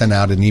evening I sent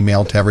out an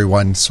email to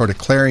everyone sort of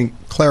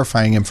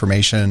clarifying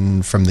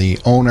information from the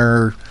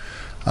owner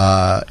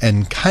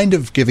and kind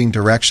of giving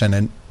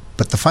direction.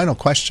 But the final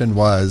question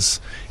was,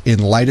 in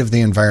light of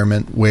the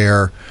environment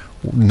where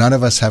none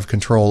of us have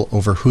control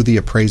over who the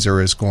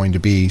appraiser is going to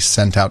be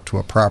sent out to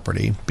a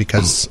property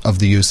because of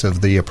the use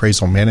of the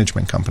appraisal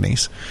management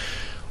companies,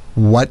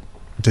 what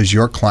does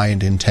your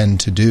client intend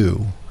to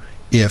do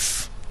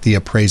if the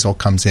appraisal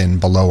comes in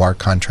below our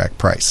contract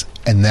price?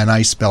 And then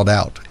I spelled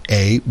out,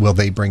 A, will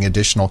they bring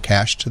additional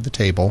cash to the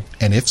table?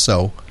 And if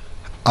so,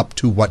 up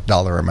to what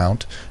dollar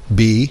amount?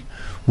 B,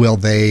 will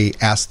they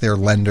ask their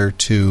lender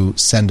to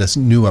send us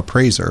new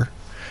appraiser?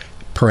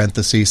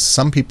 Parentheses,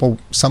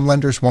 some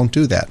lenders won't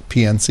do that.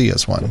 PNC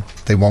is one.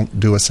 They won't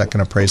do a second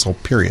appraisal,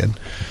 period.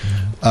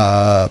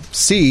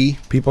 C,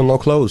 People no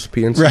clothes,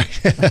 PNC.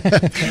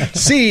 right.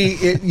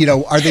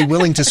 C, are they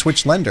willing to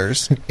switch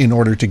lenders in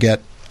order to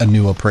get a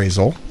new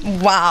appraisal?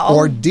 wow.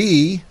 Or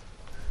D,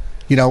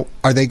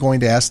 are they going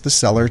to ask the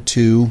seller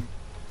to,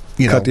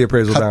 Cut the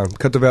appraisal down.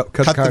 Cut the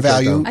contract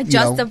value, down.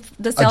 Adjust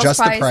the sales adjust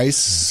price the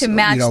price to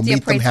match the meet them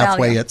appraised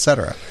halfway, value.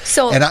 etc.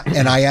 So-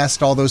 and I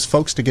asked all those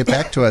folks to get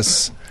back to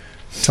us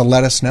to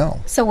let us know.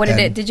 So what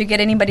did you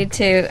get anybody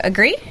to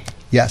agree?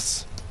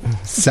 Yes,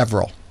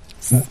 several.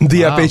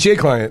 The Wow. FHA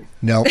client.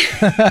 No,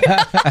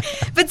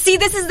 But see,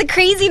 this is the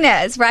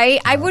craziness, right?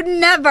 I would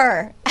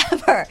never,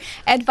 ever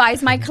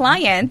advise my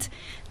client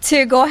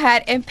to go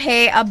ahead and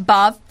pay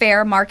above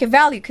fair market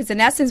value. Because in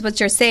essence, what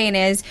you're saying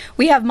is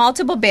we have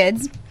multiple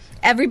bids.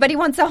 Everybody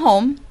wants a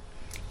home.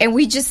 And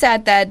we just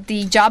said that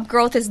the job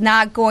growth is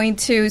not going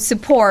to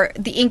support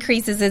the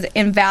increases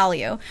in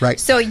value. Right.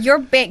 So your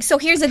bank. So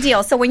here's the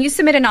deal. So when you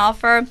submit an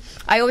offer,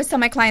 I always tell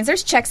my clients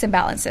there's checks and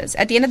balances.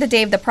 At the end of the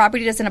day, if the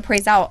property doesn't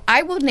appraise out,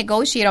 I will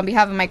negotiate on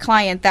behalf of my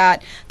client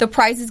that the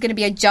price is going to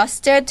be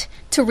adjusted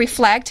to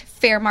reflect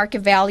fair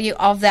market value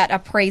of that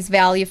appraised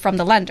value from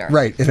the lender.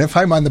 right. And if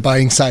I'm on the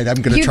buying side, I'm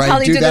going to You'd try and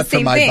probably do do the that for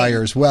same my thing.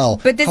 buyer as well.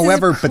 But this is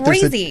However,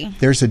 crazy.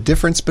 there's a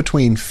difference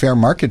between fair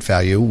market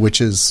value, which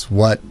is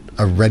what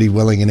a ready,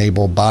 willing, and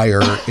able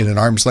buyer in an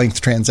arm's length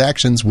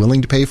transaction's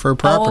willing to pay for a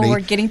property. Oh, we're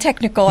getting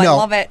technical. I No,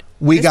 love it.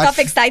 we This got stuff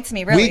excites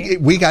me, really.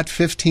 We got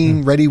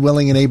 15 ready,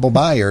 willing, and able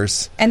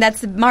buyers, and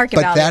that's the market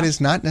but value. that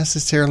is not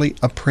necessarily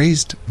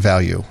appraised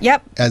value.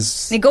 Yep.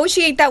 As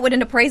Negotiate that with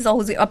an appraiser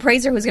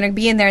who's going to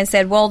be in there and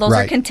said, well, those are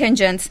Right.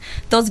 contingents.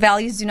 Those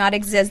values do not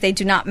exist. They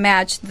do not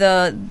match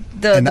the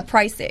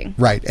pricing.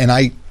 right, and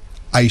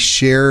I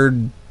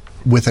shared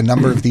with a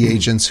number of the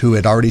agents who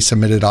had already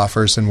submitted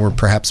offers and were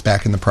perhaps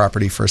back in the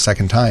property for a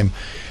second time.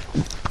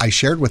 I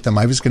shared with them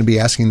I was going to be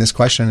asking this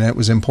question, and it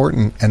was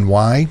important. And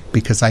why?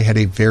 Because I had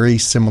a very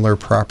similar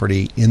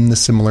property in the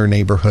similar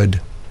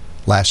neighborhood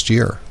last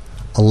year.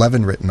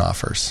 11 written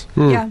offers.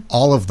 Yeah.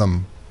 All of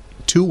them.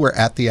 2 were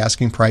at the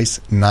asking price,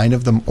 9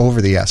 of them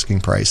over the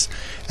asking price.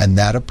 And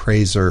that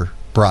appraiser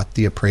brought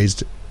the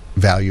appraised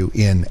value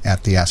in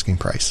at the asking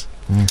price,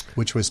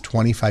 which was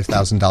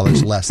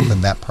 $25,000 less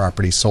than that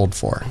property sold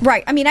for.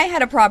 Right. I mean, I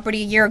had a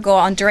property a year ago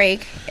on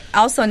Drake,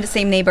 also in the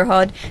same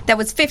neighborhood, that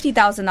was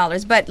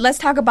 $50,000. But let's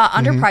talk about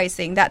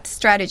underpricing, that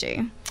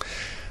strategy.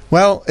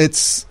 Well,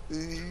 it's,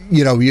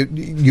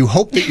 you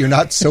hope that you're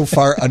not so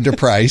far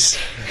underpriced.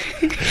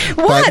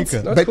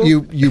 What? But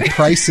you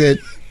price it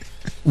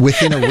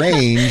within a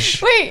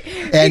range. Wait.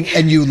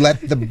 And you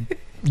let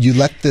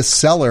the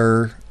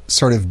seller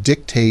sort of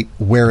dictate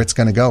where it's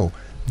going to go.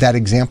 That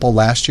example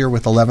last year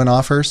with 11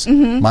 offers,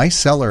 my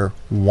seller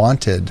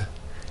wanted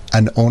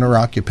an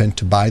owner-occupant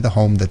to buy the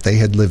home that they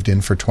had lived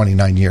in for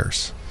 29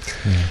 years.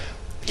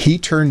 He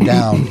turned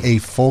down a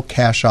full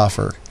cash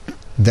offer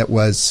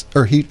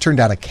he turned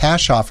down a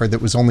cash offer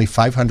that was only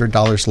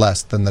 $500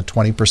 less than the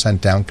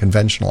 20% down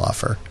conventional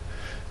offer,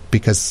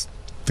 because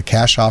the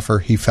cash offer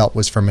he felt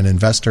was from an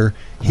investor.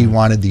 He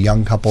wanted the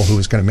young couple who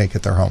was going to make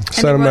it their home.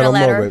 Sentimental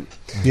moment.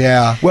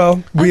 Yeah.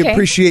 Well, we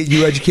appreciate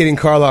you educating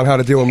Carla on how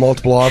to deal with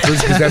multiple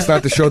offers, because that's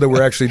not the show that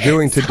we're actually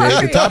doing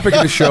today. The topic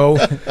of the show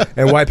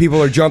and why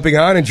people are jumping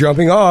on and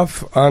jumping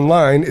off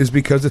online is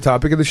because the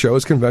topic of the show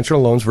is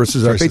conventional loans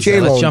versus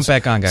FHA loans. Let's jump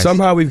back on, guys.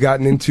 Somehow we've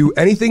gotten into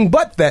anything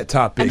but that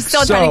topic. I'm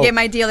still trying to get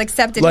my deal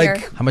accepted here.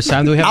 How much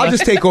time do we have I'll left?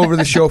 just take over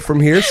the show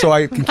from here so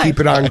I can keep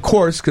it on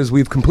course, because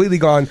we've completely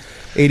gone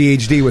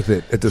ADHD with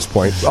it at this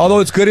point. Although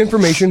it's good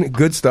information,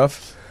 good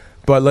stuff,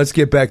 but let's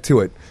get back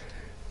to it.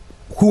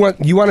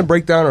 You want to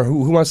break down, or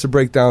who wants to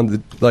break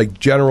down the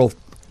general?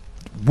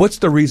 What's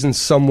the reason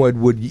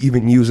someone would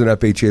even use an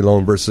FHA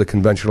loan versus a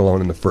conventional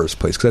loan in the first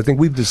place? Because I think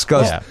we've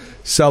discussed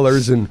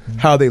sellers and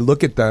how they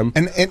look at them.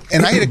 And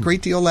I had a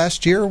great deal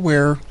last year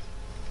where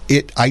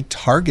I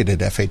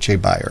targeted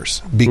FHA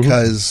buyers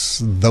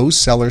because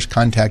those sellers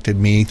contacted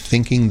me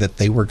thinking that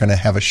they were going to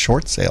have a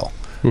short sale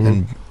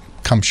and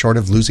come short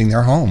of losing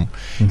their home.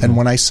 And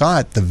when I saw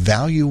it, the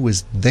value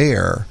was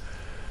there,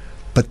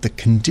 but the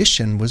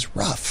condition was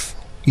rough.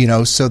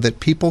 So that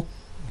people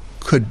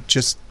could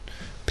just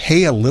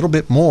pay a little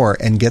bit more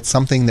and get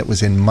something that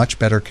was in much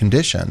better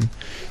condition.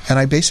 And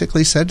I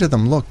basically said to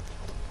them, look,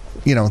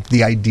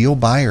 the ideal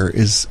buyer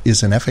is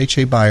an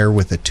FHA buyer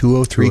with a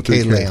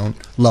 203K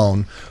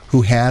loan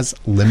who has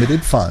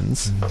limited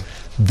funds.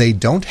 They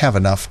don't have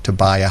enough to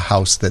buy a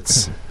house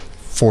that's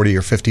 $40,000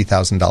 or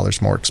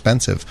 $50,000 more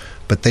expensive,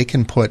 but they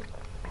can put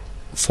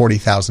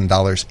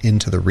 $40,000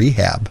 into the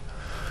rehab,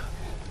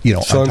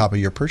 on top of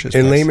your purchase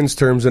price. In layman's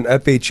terms, an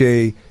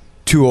FHA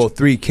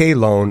 203K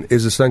loan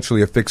is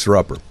essentially a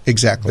fixer-upper.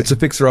 Exactly. It's a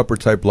fixer-upper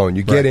type loan.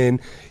 You get in,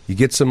 you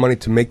get some money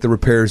to make the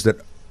repairs that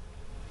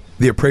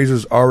the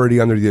appraiser's already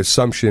under the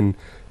assumption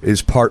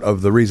is part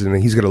of the reason,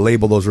 and he's going to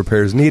label those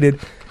repairs needed,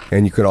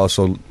 and you could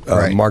also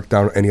mark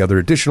down any other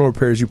additional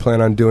repairs you plan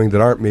on doing that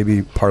aren't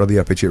maybe part of the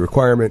FHA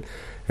requirement,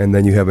 and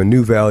then you have a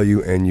new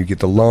value, and you get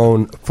the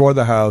loan for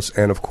the house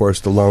and, of course,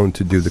 the loan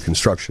to do the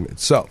construction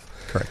itself.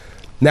 Correct.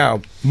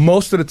 Now,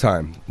 most of the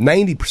time,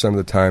 90% of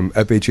the time,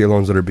 FHA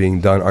loans that are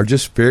being done are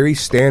just very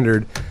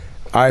standard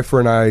eye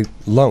for an eye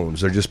loans.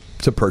 They're just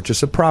to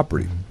purchase a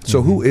property.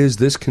 So who is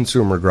this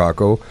consumer,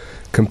 Graco,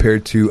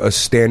 compared to a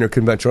standard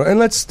conventional? And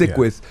let's stick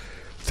with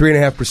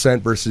 3.5%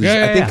 versus,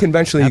 I think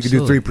conventionally you could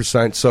do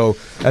 3%. So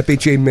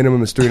FHA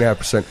minimum is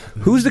 3.5%.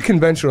 Who's the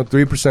conventional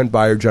 3%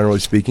 buyer, generally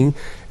speaking?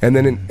 And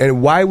then,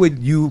 and why would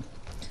you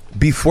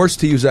be forced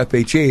to use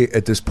FHA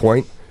at this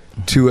point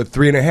to a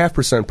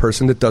 3.5%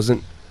 person that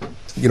doesn't?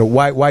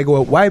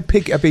 Why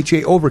pick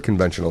FHA over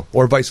conventional,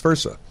 or vice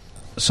versa?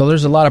 So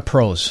there's a lot of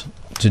pros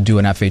to do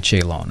an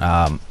FHA loan.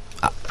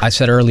 I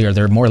said earlier,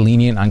 they're more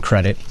lenient on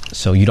credit,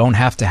 so you don't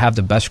have to have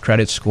the best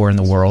credit score in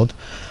the world.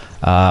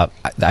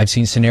 I've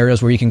seen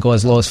scenarios where you can go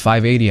as low as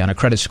 580 on a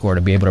credit score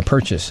to be able to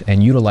purchase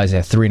and utilize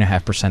that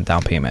 3.5%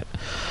 down payment.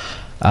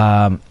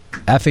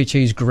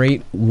 FHA is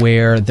great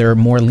where they're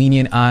more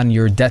lenient on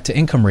your debt to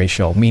income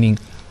ratio, meaning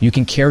you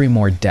can carry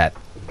more debt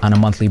on a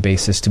monthly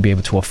basis to be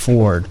able to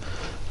afford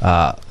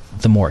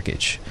the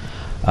mortgage.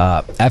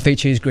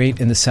 FHA is great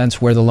in the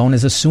sense where the loan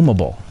is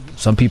assumable.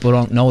 Some people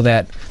don't know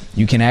that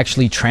you can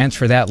actually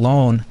transfer that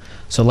loan.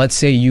 So let's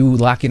say you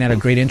lock in at a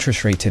great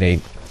interest rate today.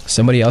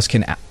 Somebody else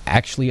can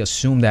actually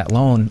assume that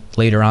loan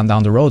later on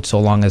down the road, so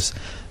long as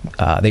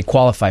they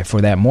qualify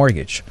for that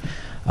mortgage.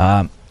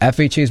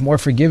 FHA is more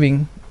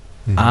forgiving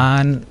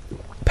on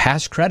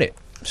past credit.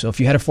 So if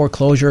you had a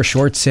foreclosure, a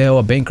short sale,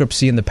 a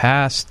bankruptcy in the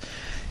past,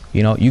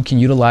 you can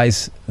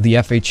utilize the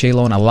FHA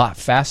loan a lot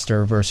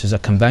faster versus a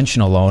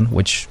conventional loan,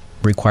 which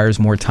requires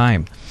more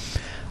time.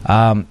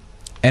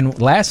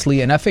 And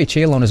lastly, an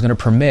FHA loan is going to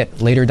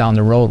permit later down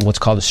the road what's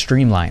called a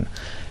streamline.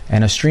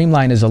 And a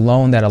streamline is a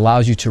loan that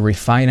allows you to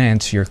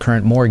refinance your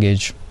current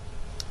mortgage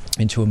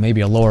into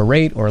maybe a lower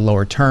rate or a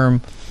lower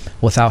term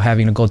without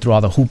having to go through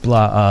all the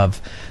hoopla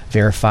of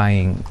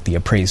verifying the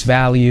appraised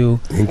value,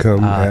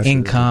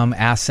 income,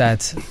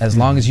 assets. As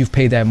long as you've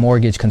paid that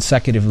mortgage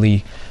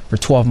consecutively for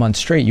 12 months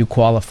straight, you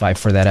qualify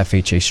for that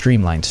FHA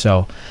Streamline.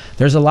 So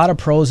there's a lot of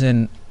pros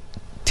in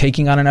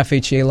taking on an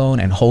FHA loan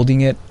and holding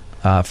it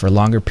for a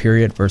longer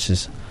period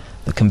versus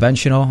the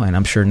conventional, and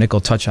I'm sure Nick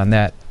will touch on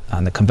that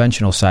on the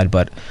conventional side,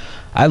 but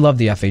I love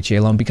the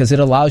FHA loan because it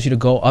allows you to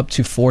go up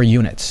to 4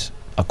 units.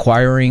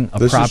 Acquiring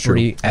a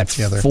property at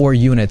 4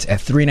 units at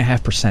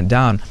 3.5%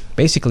 down,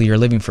 basically you're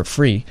living for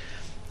free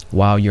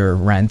while your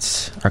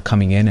rents are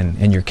coming in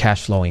and you're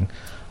cash flowing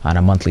on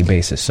a monthly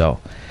basis. So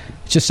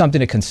it's just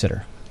something to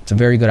consider. It's a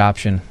very good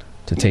option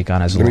to take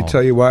on as a loan. Let me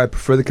tell you why I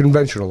prefer the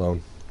conventional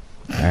loan.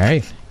 All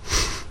right.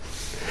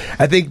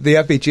 I think the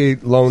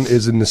FHA loan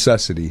is a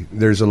necessity.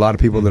 There's a lot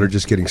of people that are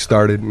just getting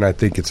started, and I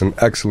think it's an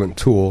excellent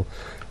tool.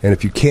 And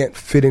if you can't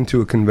fit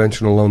into a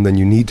conventional loan, then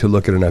you need to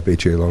look at an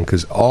FHA loan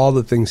because all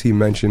the things he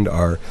mentioned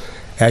are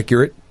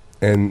accurate.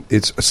 And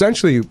it's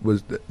essentially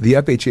the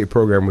FHA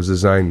program was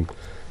designed,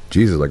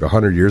 like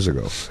 100 years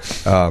ago.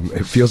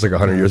 It feels like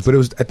 100 years, but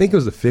I think it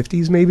was the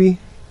 50s maybe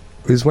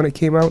is when it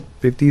came out,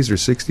 50s or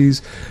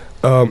 60s.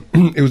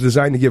 It was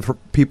designed to give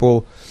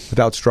people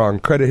without strong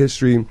credit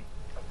history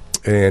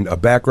and a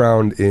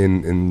background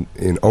in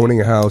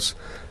owning a house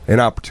an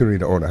opportunity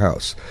to own a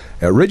house.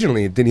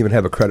 Originally, it didn't even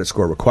have a credit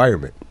score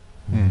requirement,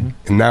 and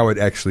now it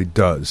actually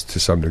does to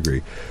some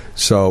degree.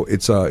 So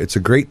it's a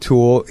great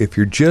tool if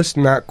you're just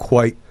not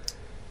quite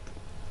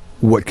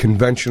what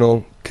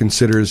conventional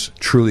considers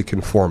truly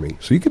conforming.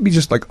 So you could be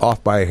just like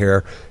off by a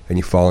hair, and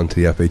you fall into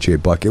the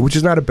FHA bucket, which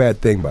is not a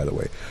bad thing, by the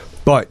way.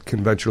 But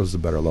conventional is the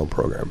better loan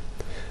program,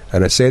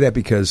 and I say that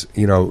because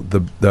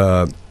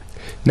the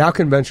now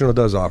conventional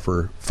does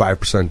offer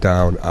 5%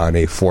 down on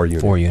a 4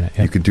 unit. 4 unit.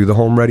 Yeah. You could do the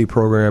Home Ready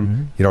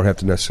program. You don't have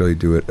to necessarily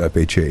do it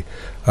FHA,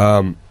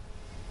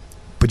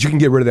 but you can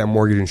get rid of that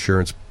mortgage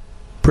insurance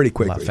pretty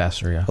quickly. A lot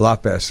faster, yeah. A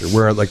lot faster.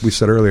 Where, like we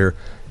said earlier,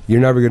 you're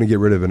never going to get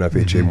rid of an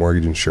FHA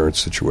mortgage insurance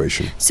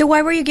situation. So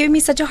why were you giving me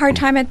such a hard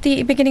time at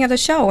the beginning of the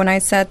show when I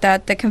said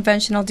that the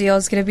conventional deal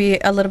is going to be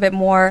a little bit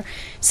more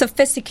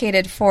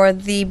sophisticated for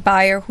the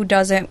buyer who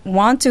doesn't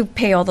want to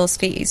pay all those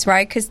fees,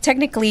 right? Because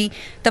technically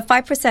the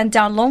 5%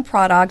 down loan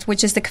product,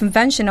 which is the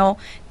conventional,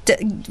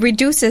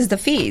 reduces the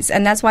fees,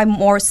 and that's why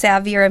more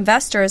savvier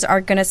investors are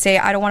going to say,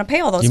 I don't want to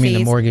pay all those fees. You mean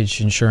the mortgage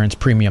insurance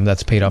premium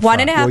that's paid up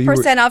front? 1.5%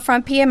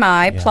 upfront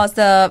PMI plus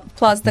the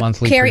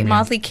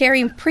monthly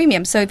carrying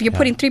premium. So if you're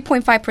putting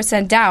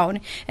 3.5% down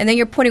and then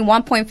you're putting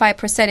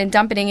 1.5% and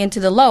dumping into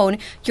the loan,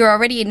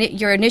 your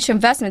initial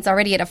investment's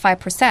already at a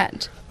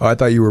 5%. Oh, I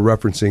thought you were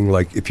referencing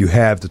like if you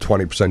have the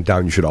 20%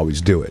 down, you should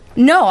always do it.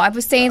 No, I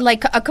was saying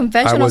like a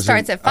conventional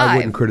starts at 5%. I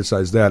wouldn't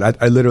criticize that.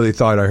 I literally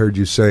thought I heard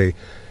you say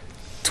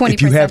 20%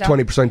 if you have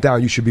 20%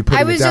 down, you should be putting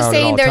it down. I was just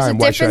saying there's a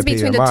difference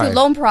between the two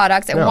loan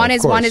products, and one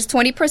is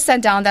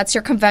 20% down. That's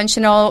your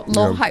conventional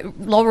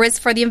low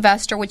risk for the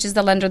investor, which is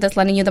the lender that's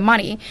lending you the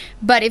money.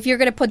 But if you're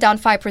going to put down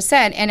 5%,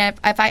 and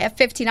if I have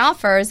 15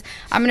 offers,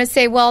 I'm going to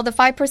say, well, the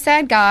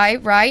 5% guy,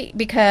 right?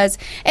 Because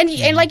and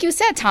like you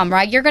said, Tom,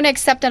 right? You're going to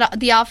accept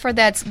the offer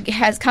that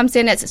comes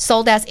in as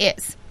sold as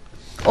is.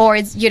 Or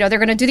it's, they're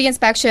going to do the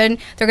inspection.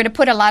 They're going to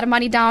put a lot of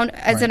money down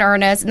as an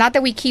earnest. Not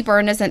that we keep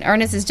earnest, and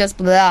earnest is just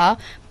blah.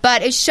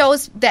 But it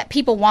shows that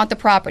people want the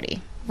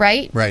property,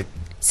 right? Right.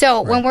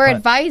 So when we're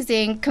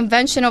advising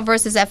conventional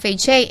versus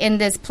FHA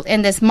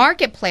in this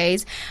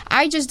marketplace,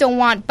 I just don't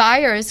want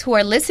buyers who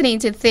are listening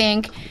to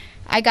think,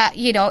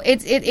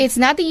 it's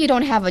not that you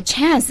don't have a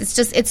chance. It's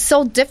just it's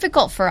so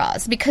difficult for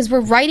us because we're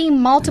writing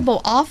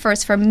multiple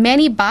offers for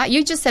many buyers.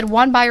 You just said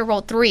one buyer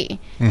wrote 3,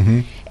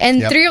 and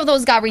 3 of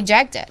those got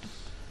rejected.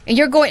 And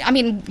you're going. I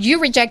mean,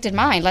 you rejected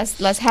mine.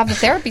 Let's have a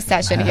therapy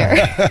session here.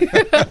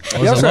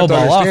 You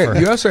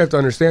also have to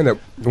understand that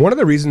one of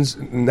the reasons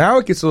now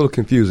it gets a little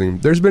confusing.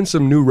 There's been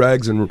some new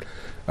regs and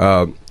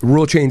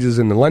rule changes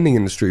in the lending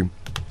industry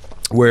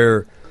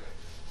where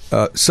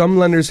some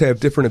lenders have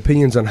different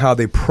opinions on how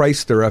they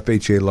price their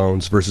FHA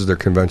loans versus their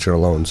conventional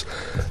loans.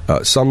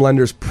 Some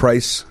lenders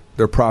price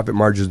their profit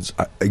margins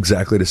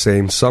exactly the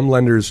same. Some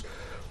lenders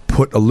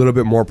put a little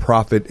bit more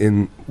profit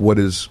in what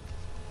is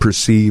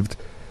perceived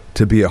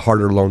to be a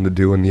harder loan to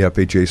do in the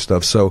FHA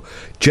stuff. So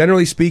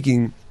generally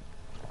speaking,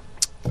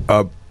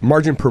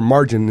 margin per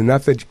margin, an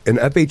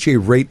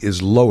FHA rate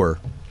is lower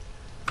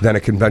than a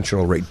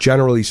conventional rate,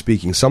 generally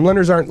speaking. Some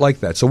lenders aren't like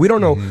that. So we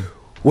don't know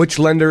which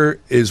lender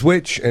is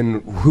which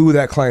and who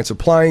that client's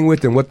applying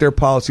with and what their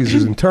policies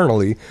is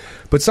internally.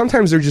 But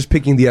sometimes they're just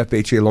picking the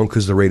FHA loan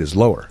because the rate is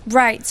lower.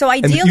 Right. So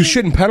ideally, and you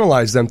shouldn't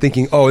penalize them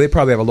thinking, oh, they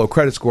probably have a low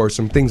credit score,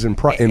 some things in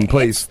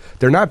place.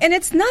 They're not. And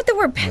it's not that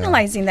we're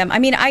penalizing them. I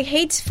mean, I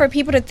hate for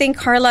people to think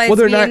Carla is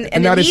being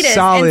an not elitist as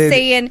solid. and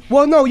saying,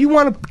 well, no, you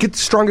want to get the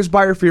strongest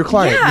buyer for your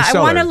client. Yeah,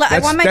 I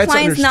want my clients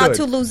understood. not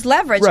to lose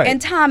leverage. Right.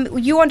 And Tom,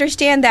 you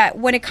understand that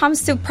when it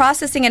comes to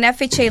processing an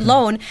FHA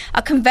loan,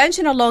 a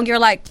conventional loan, you're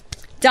like,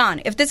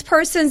 done. If this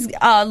person's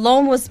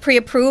loan was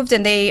pre-approved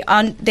and they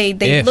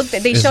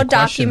showed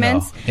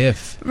documents,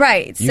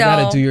 right? You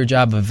got to do your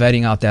job of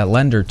vetting out that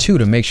lender too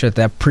to make sure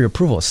that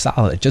pre-approval is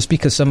solid. Just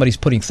because somebody's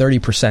putting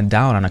 30%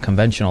 down on a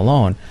conventional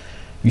loan,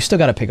 you still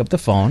got to pick up the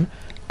phone,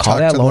 call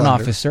that loan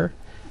officer.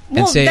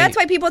 Well, that's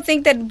why people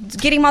think that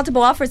getting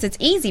multiple offers, it's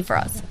easy for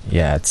us.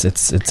 Yeah, it's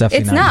definitely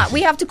it's not.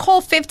 We have to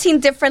call 15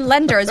 different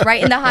lenders,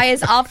 right? In the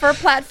highest offer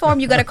platform,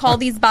 you got to call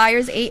these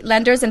buyers, 8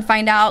 lenders, and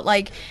find out,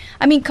 like,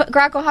 I mean,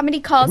 Graco, how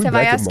many calls have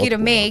I asked you to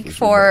make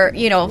for,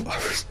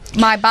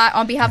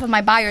 on behalf of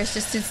my buyers,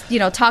 just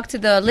to, talk to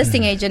the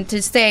listing agent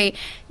to say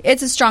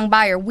it's a strong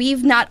buyer.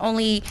 We've not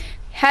only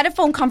had a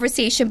phone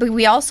conversation, but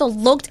we also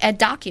looked at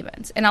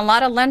documents. And a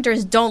lot of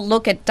lenders don't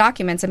look at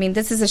documents. I mean,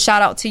 this is a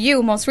shout out to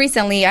you. Most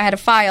recently, I had a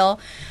file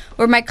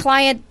where my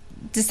client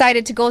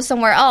decided to go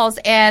somewhere else,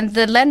 and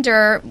the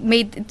lender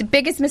made the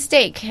biggest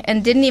mistake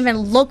and didn't even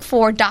look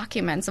for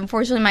documents.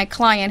 Unfortunately, my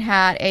client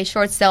had a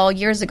short sale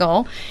years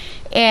ago,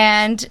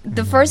 and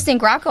the first thing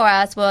Graco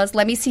asked was,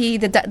 let me see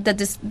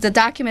the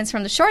documents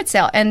from the short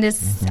sale. And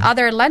this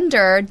other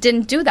lender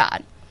didn't do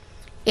that.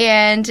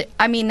 And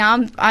I mean,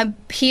 now I'm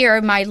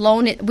here. My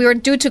loan, we were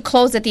due to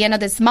close at the end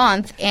of this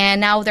month, and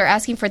now they're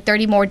asking for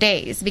 30 more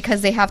days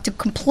because they have to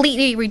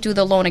completely redo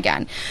the loan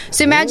again.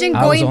 So imagine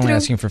going through. I was only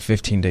asking for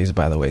 15 days,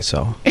 by the way.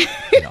 So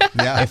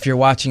if you're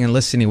watching and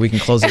listening, we can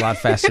close a lot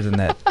faster than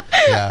that.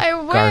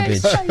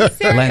 Garbage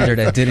lender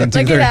that didn't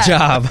do their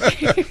job.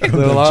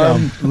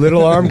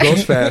 Little arm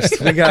goes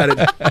fast. We got it.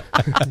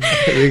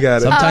 We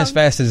got it. Sometimes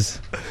fast is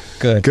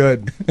good.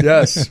 Good.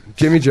 Yes.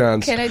 Jimmy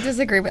John's. Can I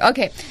disagree with?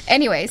 Okay.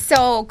 Anyway,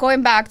 so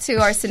going back to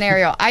our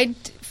scenario,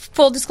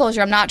 full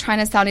disclosure, I'm not trying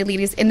to sound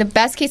elitist. In the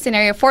best case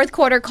scenario, fourth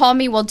quarter, call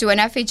me. We'll do an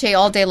FHA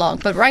all day long.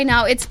 But right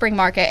now, it's spring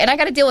market, and I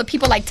got to deal with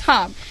people like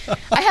Tom.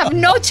 I have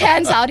no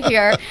chance out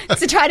here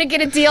to try to get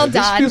a deal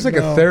done. This feels like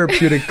a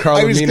therapeutic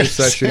Carlamina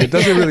session. It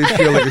doesn't really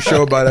feel like a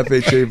show about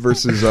FHA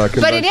versus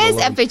conventional. But it is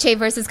FHA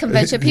versus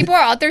conventional. People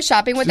are out there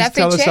shopping with FHA.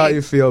 Tell us how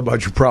you feel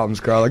about your problems,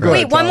 Carla. Go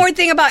ahead, one more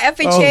thing about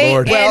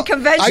FHA and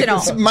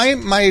conventional.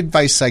 My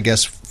advice, I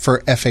guess, for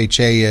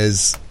FHA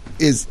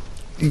is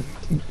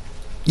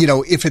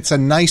if it's a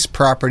nice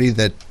property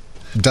that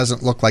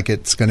doesn't look like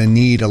it's going to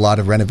need a lot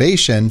of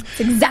renovation. That's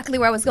exactly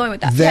where I was going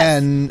with that.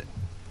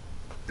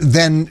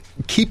 Then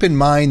keep in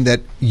mind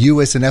that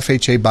you as an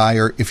FHA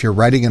buyer, if you're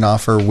writing an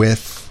offer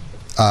with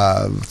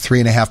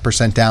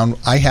 3.5% down,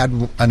 I had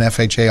an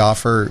FHA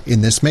offer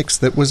in this mix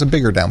that was a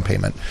bigger down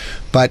payment.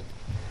 But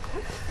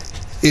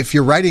if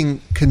you're writing,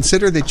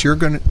 consider that you're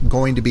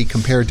going to be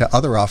compared to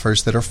other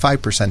offers that are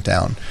 5%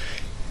 down.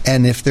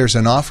 And if there's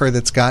an offer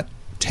that's got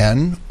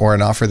 10 or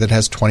an offer that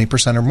has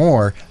 20% or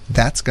more,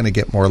 that's going to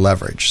get more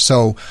leverage.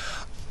 So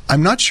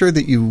I'm not sure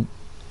that you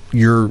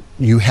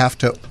have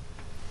to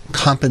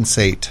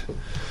compensate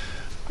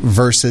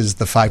versus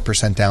the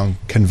 5% down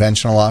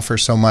conventional offer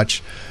so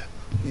much.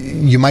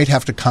 You might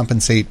have to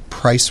compensate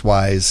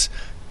price-wise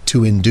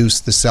to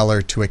induce the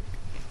seller to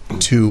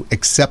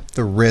accept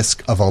the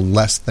risk of a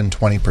less than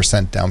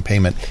 20% down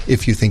payment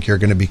if you think you're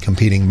going to be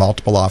competing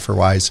multiple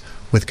offer-wise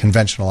with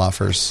conventional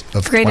offers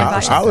of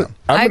 20%.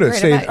 I'm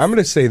going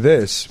to say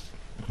this.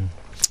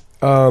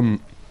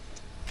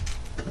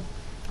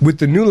 With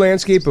the new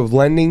landscape of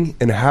lending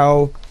and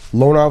how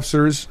loan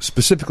officers,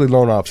 specifically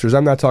loan officers,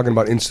 I'm not talking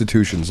about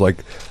institutions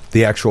like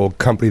the actual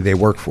company they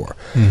work for,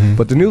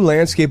 but the new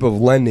landscape of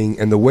lending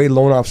and the way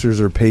loan officers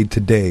are paid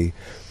today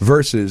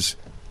versus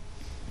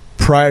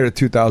prior to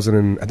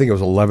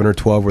 2011 or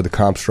 12 where the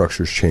comp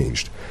structures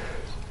changed.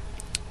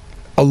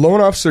 A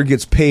loan officer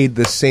gets paid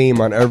the same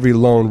on every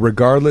loan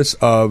regardless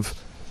of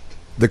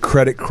the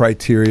credit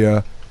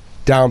criteria,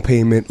 down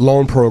payment,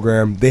 loan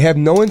program. They have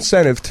no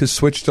incentive to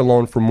switch the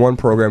loan from one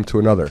program to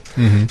another.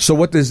 So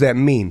what does that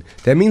mean?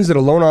 That means that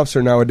a loan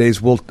officer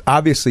nowadays will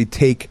obviously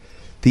take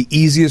the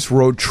easiest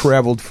road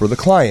traveled for the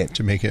client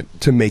to make it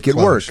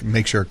work.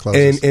 Make sure it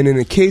closes. And in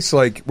a case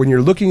like when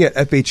you're looking at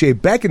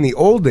FHA, back in the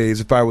old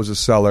days, if I was a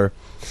seller,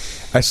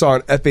 I saw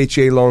an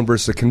FHA loan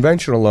versus a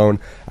conventional loan,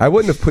 I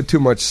wouldn't have put too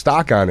much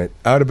stock on it.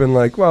 I would have been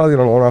like, well, the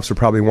loan officer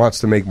probably wants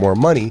to make more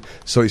money,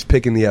 so he's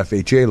picking the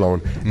FHA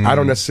loan. I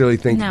don't necessarily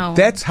think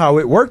that's how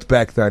it worked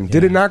back then.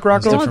 Did it not,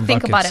 Graco? Don't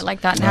think about it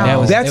like that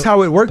now. That's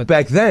how it worked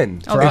back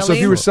then. Oh, really? So if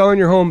you were selling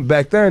your home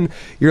back then,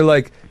 you're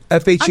like,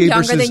 FHA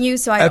versus than you,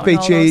 so I don't know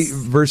FHA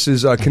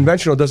versus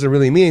conventional doesn't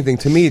really mean anything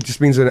to me. It just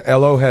means that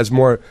an LO has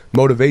more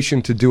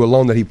motivation to do a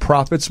loan that he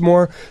profits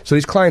more. So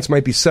these clients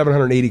might be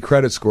 780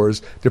 credit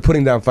scores. They're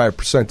putting down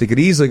 5%. They could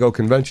easily go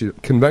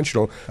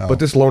conventional, but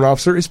this loan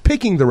officer is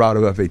picking the route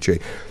of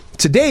FHA.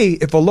 Today,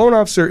 if a loan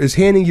officer is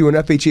handing you an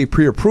FHA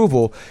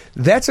pre-approval,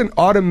 that's an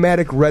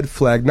automatic red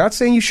flag. Not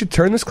saying you should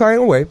turn this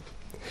client away,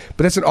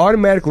 but that's an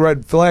automatic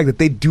red flag that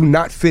they do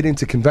not fit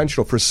into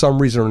conventional for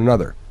some reason or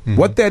another.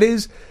 What that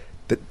is,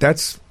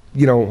 that's,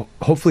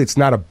 hopefully it's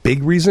not a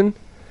big reason.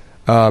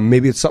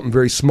 Maybe it's something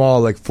very small,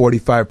 like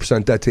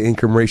 45% debt to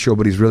income ratio,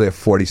 but he's really at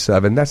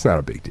 47. That's not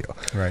a big deal.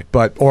 Right.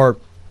 Or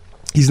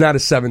he's not a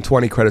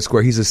 720 credit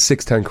score. He's a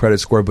 610 credit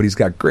score, but he's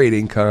got great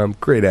income,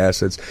 great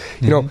assets.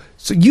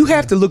 So you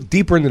have to look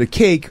deeper into the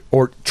cake,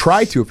 or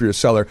try to if you're a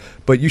seller,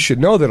 but you should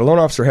know that a loan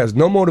officer has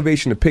no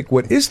motivation to pick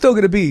what is still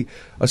going to be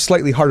a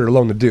slightly harder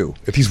loan to do.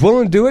 If he's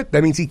willing to do it,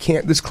 that means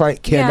this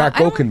client cannot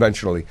go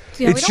conventionally.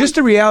 It's just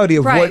the reality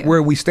of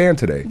where we stand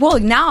today. Well,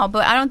 now,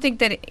 but I don't think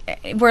that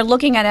we're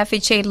looking at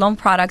FHA loan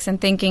products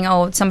and thinking,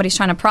 oh, somebody's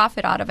trying to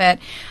profit out of it.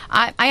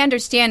 I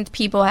understand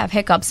people have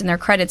hiccups in their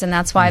credits, and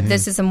that's why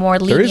this is a more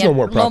lenient there is no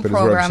more profit,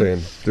 loan program. Is what I'm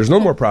saying. There's no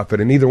more profit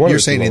in either one You're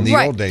of saying in the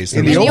old days.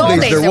 In the old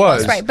days there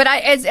was. Right, but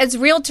as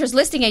realtors,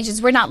 listing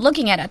agents, we're not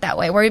looking at it that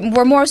way.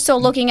 We're more so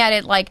looking at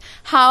it like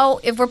how,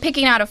 if we're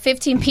picking out of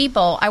 15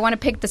 people, I want to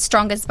pick the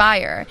strongest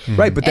buyer.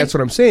 Right, but that's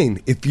what I'm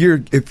saying. If you're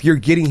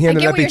getting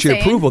handed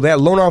FHA approval,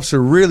 that loan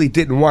officer really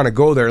didn't want to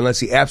go there unless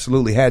he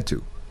absolutely had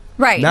to.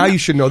 Right. Now you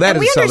should know that. And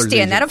as we a seller's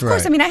understand agent. that. Of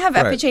course, I mean, I have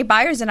FHA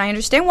buyers, and I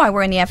understand why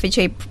we're in the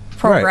FHA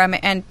program,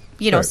 and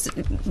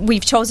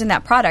we've chosen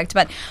that product.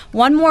 But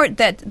one more,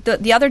 that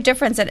the other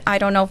difference that I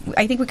don't know,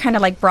 I think we kind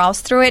of like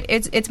browse through it.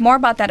 It's more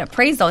about that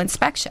appraisal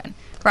inspection,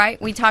 right?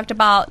 We talked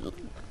about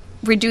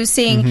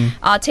reducing,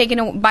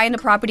 buying the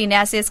property in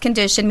as-is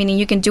condition, meaning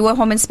you can do a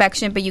home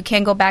inspection, but you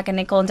can go back and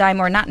nickel and dime,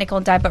 or not nickel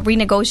and dime, but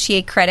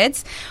renegotiate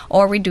credits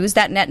or reduce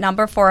that net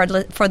number for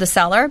the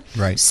seller.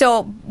 Right.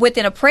 So with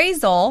an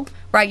appraisal,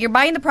 right, you're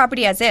buying the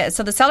property as is.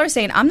 So the seller's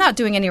saying, I'm not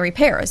doing any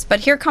repairs. But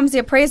here comes the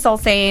appraisal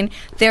saying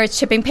there's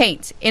chipping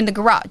paint in the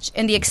garage,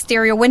 in the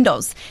exterior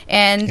windows,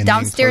 and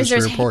downstairs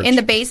there's in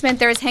the basement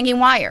there's hanging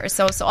wires.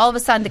 So all of a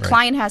sudden the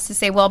client has to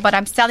say, well, but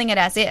I'm selling it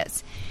as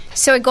is.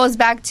 So it goes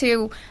back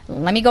to,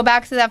 let me go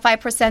back to that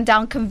 5%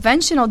 down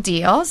conventional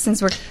deal, since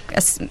we're,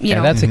 that's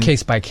a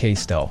case by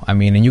case, though. I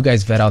mean, and you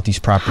guys vet out these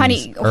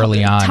properties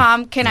early on.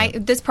 Tom,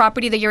 this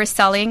property that you're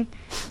selling,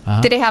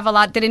 did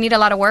it need a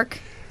lot of work,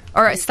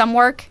 or some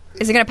work?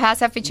 Is it going to pass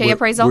FHA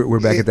appraisal? We're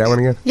back at that one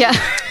again? Yeah.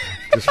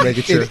 Just make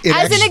it sure.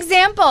 As an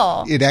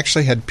example. It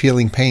actually had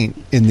peeling paint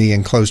in the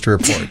enclosed rear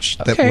porch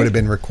that would have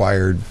been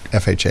required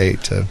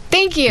FHA to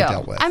Thank you.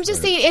 dealt with. I'm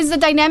just saying, is the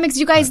dynamics,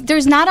 you guys,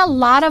 there's not a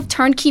lot of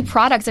turnkey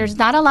products. There's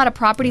not a lot of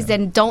properties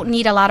that don't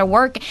need a lot of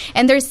work,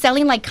 and they're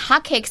selling like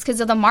hotcakes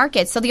because of the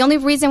market. So the only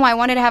reason why I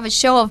wanted to have a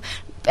show of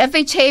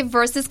FHA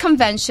versus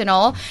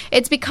conventional,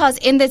 it's because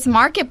in this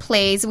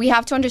marketplace we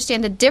have to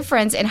understand the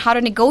difference and how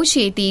to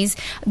negotiate these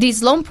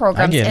loan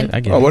programs.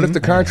 I get it. What if the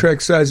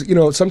contract says,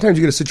 sometimes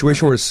you get a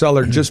situation where a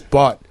seller just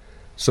bought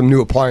some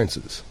new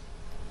appliances,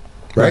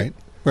 right?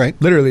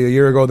 Literally a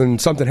year ago, then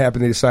something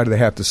happened, they decided they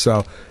have to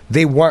sell.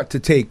 They want to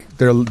take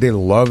they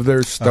love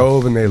their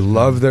stove and they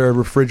love their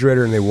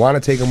refrigerator, and they want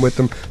to take them with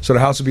them, so the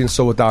house is being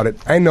sold without it.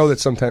 I know that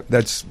sometimes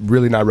that's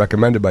really not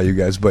recommended by you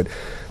guys, but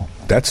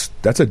that's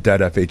a dead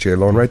FHA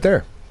loan right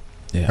there.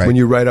 Yeah. When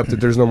you write up that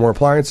there's no more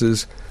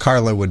appliances,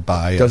 Carla would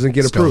buy doesn't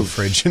get stove, approved.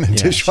 Fridge, and a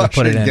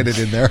dishwasher and get it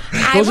in there.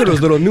 Those are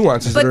those little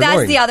nuances. But that are that's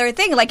annoying. the other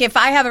thing. Like if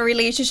I have a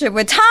relationship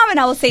with Tom,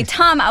 and I will say,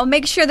 Tom, I'll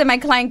make sure that my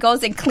client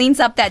goes and cleans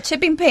up that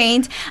chipping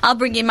paint. I'll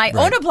bring in my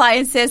own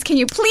appliances. Can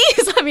you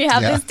please let me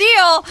have this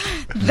deal?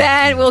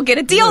 Then we'll get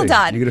a deal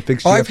done. You going to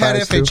fix I've GFIs had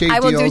FHA too? I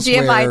will do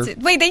GFIs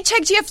GFIs. Wait, they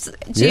check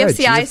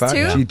GFCIs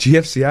too?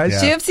 GFCIs?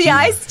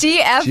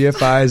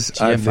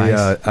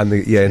 GFIs on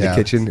the in the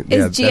kitchen.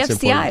 Is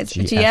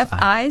GFCIs?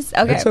 GFIs?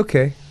 Okay. That's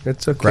okay.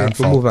 That's okay. Ground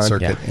we'll move fault on.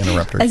 circuit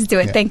interrupter. Let's do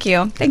it. Thank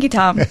you. Thank you,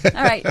 Tom.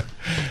 All right.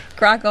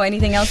 Graco,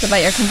 anything else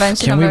about your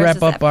conventional? Can we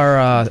wrap up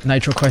our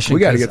nitro question?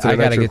 We got to get to the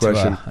nitro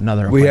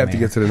question. We have to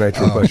get to the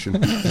nitro question.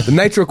 The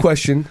nitro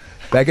question,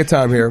 back at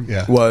Tom here,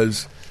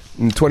 was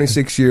in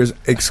 26 years,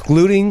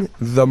 excluding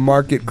the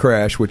market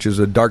crash, which is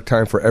a dark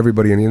time for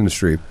everybody in the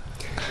industry,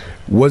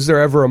 was there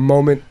ever a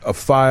moment, a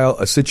file,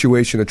 a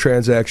situation, a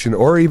transaction,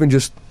 or even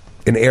just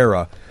an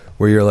era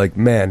where you're like,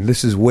 man,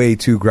 this is way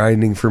too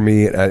grinding for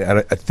me.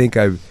 I think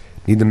I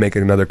need to make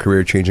another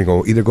career change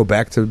and either go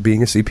back to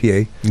being a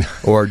CPA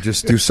or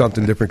just do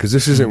something different, because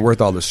this isn't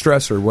worth all the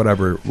stress or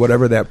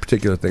whatever that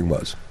particular thing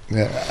was.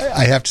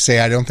 I have to say,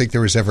 I don't think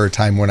there was ever a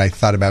time when I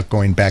thought about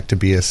going back to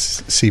be a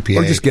CPA.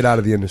 Or just get out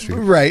of the industry.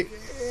 Right.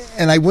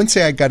 And I wouldn't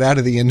say I got out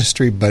of the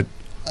industry, but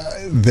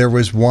there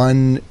was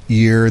one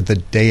year, the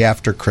day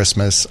after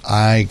Christmas,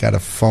 I got a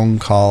phone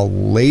call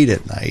late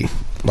at night,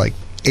 like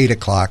 8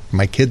 o'clock.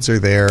 My kids are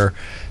there,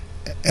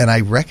 and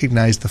I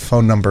recognized the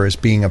phone number as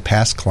being a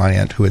past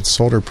client who had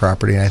sold her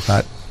property, and I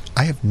thought,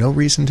 I have no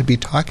reason to be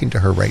talking to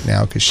her right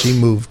now because she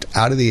moved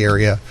out of the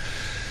area.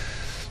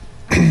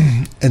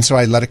 And so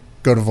I let it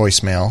go to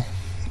voicemail,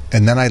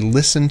 and then I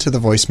listened to the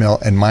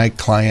voicemail, and my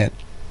client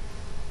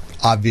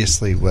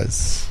obviously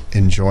was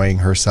enjoying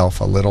herself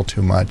a little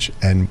too much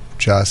and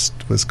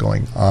just was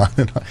going on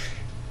and on.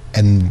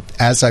 And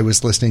as I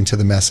was listening to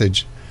the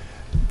message,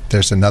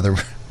 there's another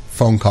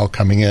phone call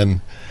coming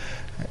in,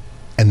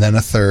 and then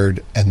a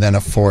third, and then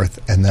a fourth,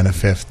 and then a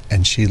fifth,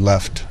 and she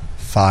left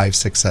 5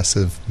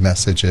 successive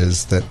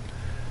messages that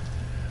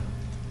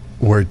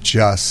were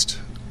just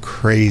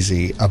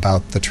crazy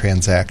about the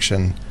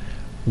transaction,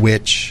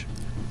 which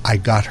I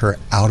got her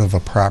out of a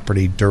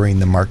property during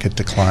the market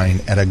decline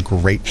at a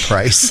great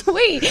price.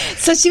 Wait,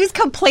 so she was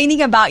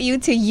complaining about you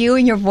to you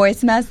in your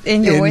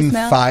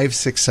voicemail? 5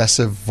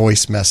 successive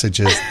voice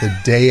messages the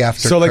day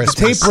after So, like,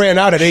 Christmas. the tape ran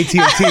out at AT&T,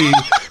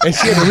 and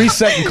she had to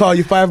reset and call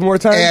you 5 more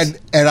times?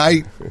 And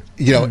I,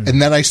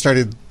 and then I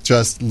started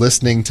just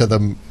listening to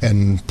them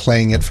and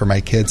playing it for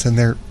my kids.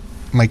 And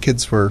my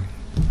kids were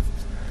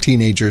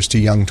teenagers to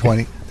young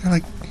 20. They're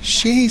like,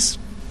 she's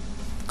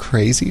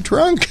crazy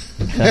drunk.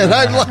 And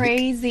I'm like,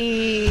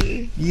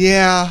 Crazy.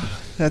 yeah.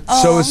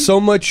 That's, So it's so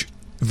much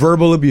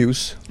verbal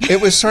abuse it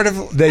was sort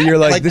of that you're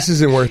like, this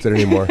isn't worth it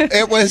anymore.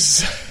 It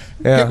was.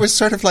 Yeah. It was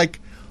sort of like,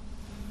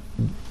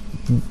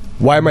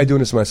 Why am I doing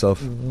this to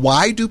myself?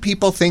 why do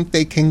people think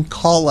they can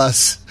call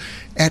us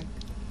at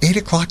 8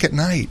 o'clock at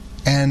night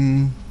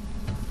and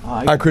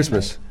On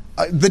Christmas.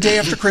 the day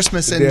after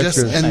Christmas The and day just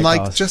after. and Night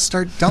like calls. just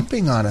start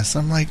dumping on us?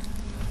 I'm like,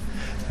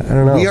 I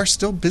don't know. we are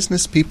still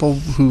business people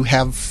who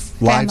have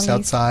lives Families.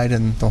 outside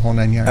and the whole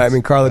 9 yards. I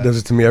mean, Carla does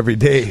it to me every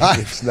day.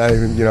 It's not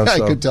even, I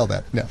so, could tell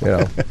that. No. you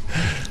know.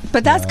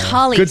 But that's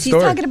colleagues. Good She's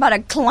story. talking about a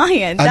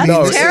client. I That's mean,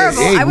 No,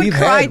 terrible. Hey, I would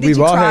cry. Did we've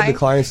you all cry? had the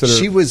clients that are.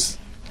 She was,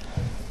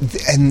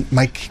 and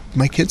my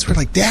kids were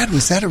like, "Dad,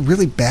 was that a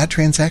really bad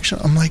transaction?"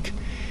 I'm like,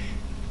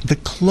 the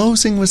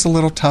closing was a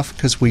little tough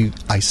because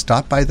I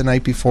stopped by the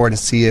night before to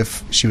see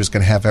if she was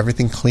going to have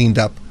everything cleaned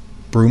up,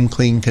 broom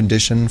clean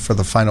condition for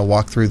the final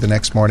walkthrough the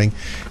next morning.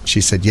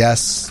 She said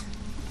yes.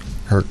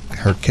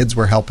 Her kids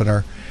were helping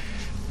her.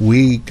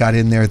 We got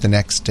in there the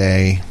next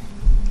day,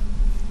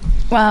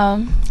 Wow.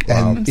 and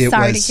I'm it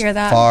sorry was to hear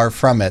that. far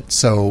from it.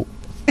 So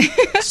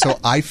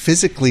I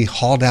physically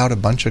hauled out a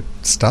bunch of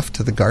stuff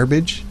to the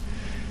garbage,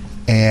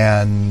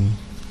 and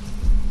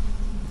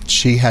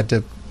she had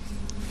to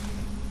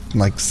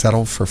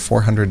settle for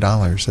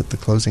 $400 at the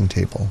closing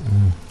table.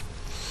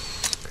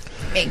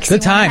 Makes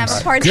Good you wanna times.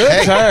 Have a party.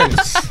 Good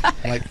times.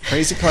 Like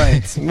crazy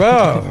clients.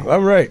 Wow,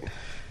 I'm right.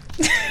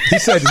 He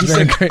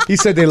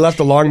said they left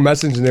a long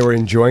message and they were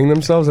enjoying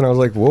themselves, and I was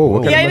like, whoa,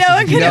 what kind Yeah, I of know.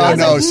 message? Okay, No, I was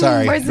no, like,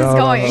 sorry. Where's this No, no,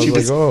 going? no. She I was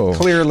was like, oh.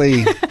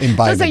 clearly Those are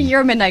imbibing.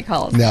 your midnight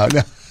calls. No.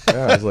 Yeah,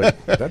 I was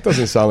like, that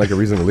doesn't sound like a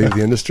reason to leave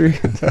the industry.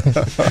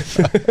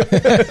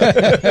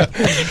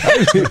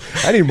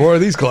 I need more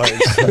of these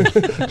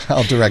clients.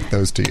 I'll direct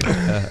those to you.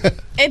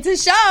 It's a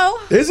show.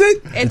 Is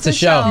it? It's a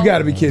show. You got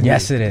to be kidding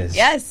Yes, me. it is.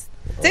 Yes.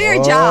 Do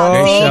your job.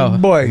 Oh, See? show.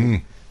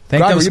 boy.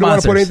 Thank Carla, them you don't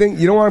want to put sponsors. anything.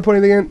 You don't want to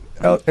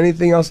put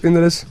anything else into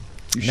this.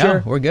 You No,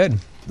 sure? we're good.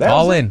 That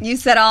All was in. You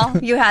said all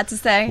you had to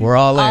say. We're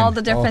all in. All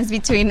the difference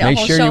between a Make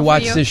whole sure show you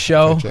watch for you. this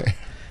show Okay.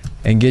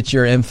 and get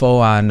your info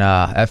on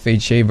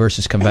FHA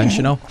versus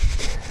conventional.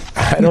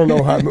 I don't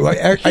know how.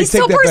 I He's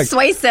take so that back.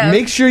 persuasive.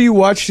 Make sure you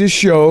watch this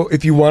show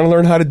if you want to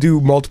learn how to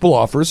do multiple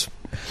offers,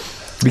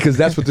 because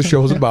that's what the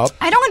show is about.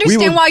 I don't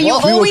understand why you we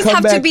will always come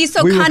have to back- be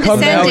so we will come back-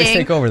 They always condescending.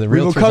 take over. The We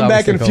will realtors come always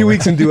back in a take few over.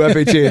 weeks and do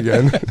FHA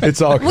again.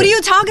 It's all good. What are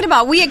you talking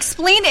about? We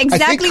explained I think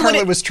exactly what Carla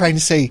it was trying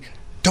to say,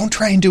 don't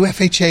try and do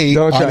FHA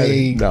Don't on try-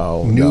 a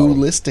no, new no.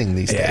 listing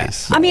these Yeah.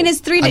 days. I mean, it's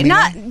 3 days. I mean,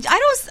 Not. I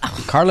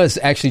don't. Carla's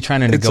actually trying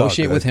to It's all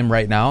negotiate good. with him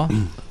right now.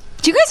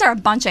 You guys are a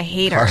bunch of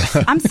haters.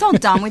 I'm so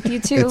done with you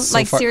two. It's so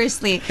Like far-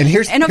 seriously. And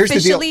here's the deal.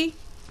 officially,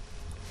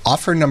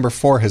 Offer number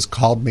 4 has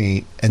called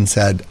me and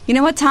said, you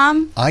know what,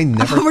 Tom? I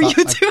never How are thought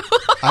you my- two?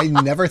 I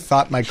never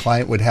thought my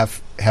client would have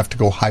to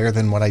go higher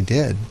than what I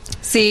did.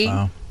 See,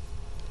 Wow.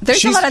 there's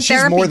She's- a lot of she's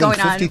therapy more than going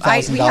on.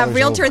 $50,000 We have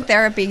realtor over.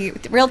 therapy,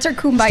 realtor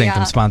Thank them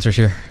kumbaya. sponsors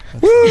here.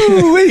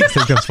 Woo-wee.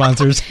 Thank them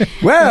sponsors.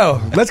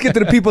 Well, let's get to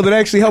the people that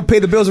actually help pay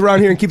the bills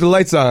around here and keep the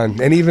lights on,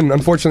 and even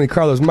unfortunately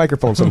Carla's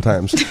microphone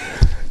sometimes.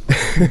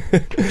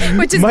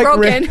 Which is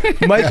broken.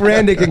 Mike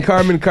Randick and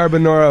Carmen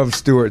Carbonara of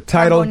Stewart.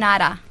 Title.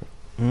 Carbonara.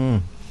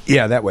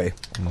 Yeah, that way.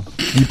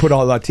 You put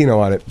all Latino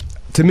on it.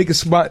 Tamika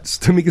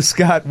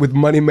Scott with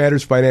Money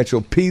Matters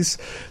Financial Peace.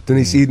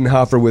 Denise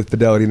Edenhofer with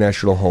Fidelity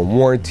National Home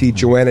Warranty.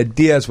 Joanna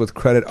Diaz with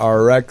Credit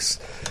RX.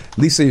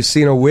 Lisa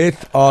Yacino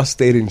with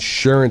Allstate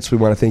Insurance. We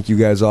want to thank you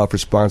guys all for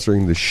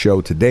sponsoring the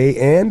show today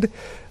and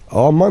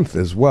all month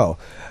as well.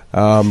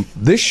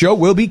 This show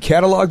will be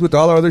cataloged with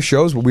all our other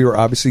shows, but we are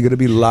obviously going to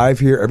be live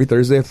here every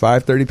Thursday at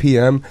 5:30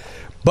 p.m.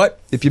 But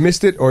if you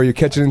missed it or you're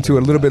catching into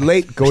it a little bit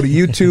late, go to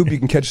YouTube. You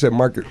can catch us at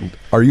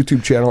our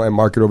YouTube channel at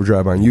Market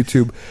Overdrive on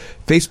YouTube.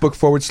 Facebook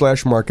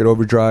 /Market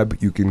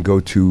Overdrive. You can go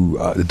to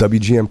the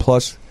WGN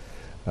Plus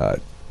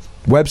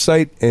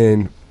website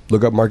and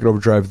look up Market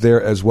Overdrive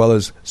there, as well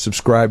as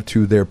subscribe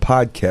to their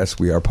podcast.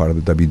 We are part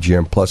of the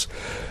WGN Plus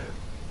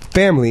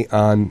family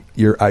on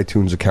your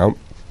iTunes account.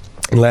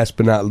 And last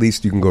but not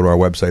least, you can go to our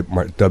website,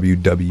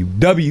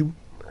 www.marketoverdrive.com.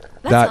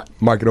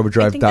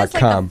 I think that's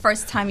like the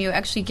first time you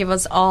actually give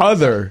us all.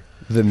 Other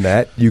than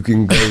that, you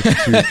can go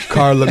to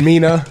Carla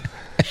Mina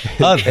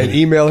and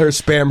email her,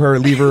 spam her,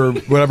 leave her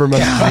whatever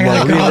message you want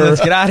to leave her.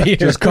 Let's get out of here.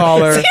 Just call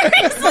her.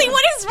 Seriously,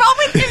 what is wrong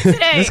with you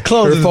today? This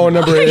closes. Her phone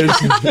number is.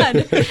 Do not.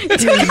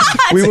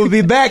 We will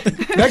be back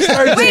next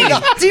Thursday. Wait,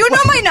 do you know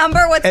my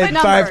number? What's my At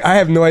number? 5, I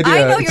have no idea. I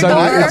know it's, your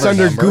under, number. it's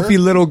under Number. goofy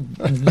little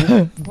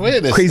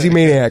Wait a crazy second.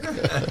 maniac.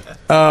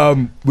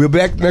 We'll be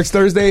back next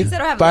Thursday,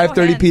 said I have a little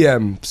 5:30 hand.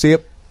 p.m. See you.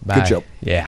 Bye. Good show. Yeah.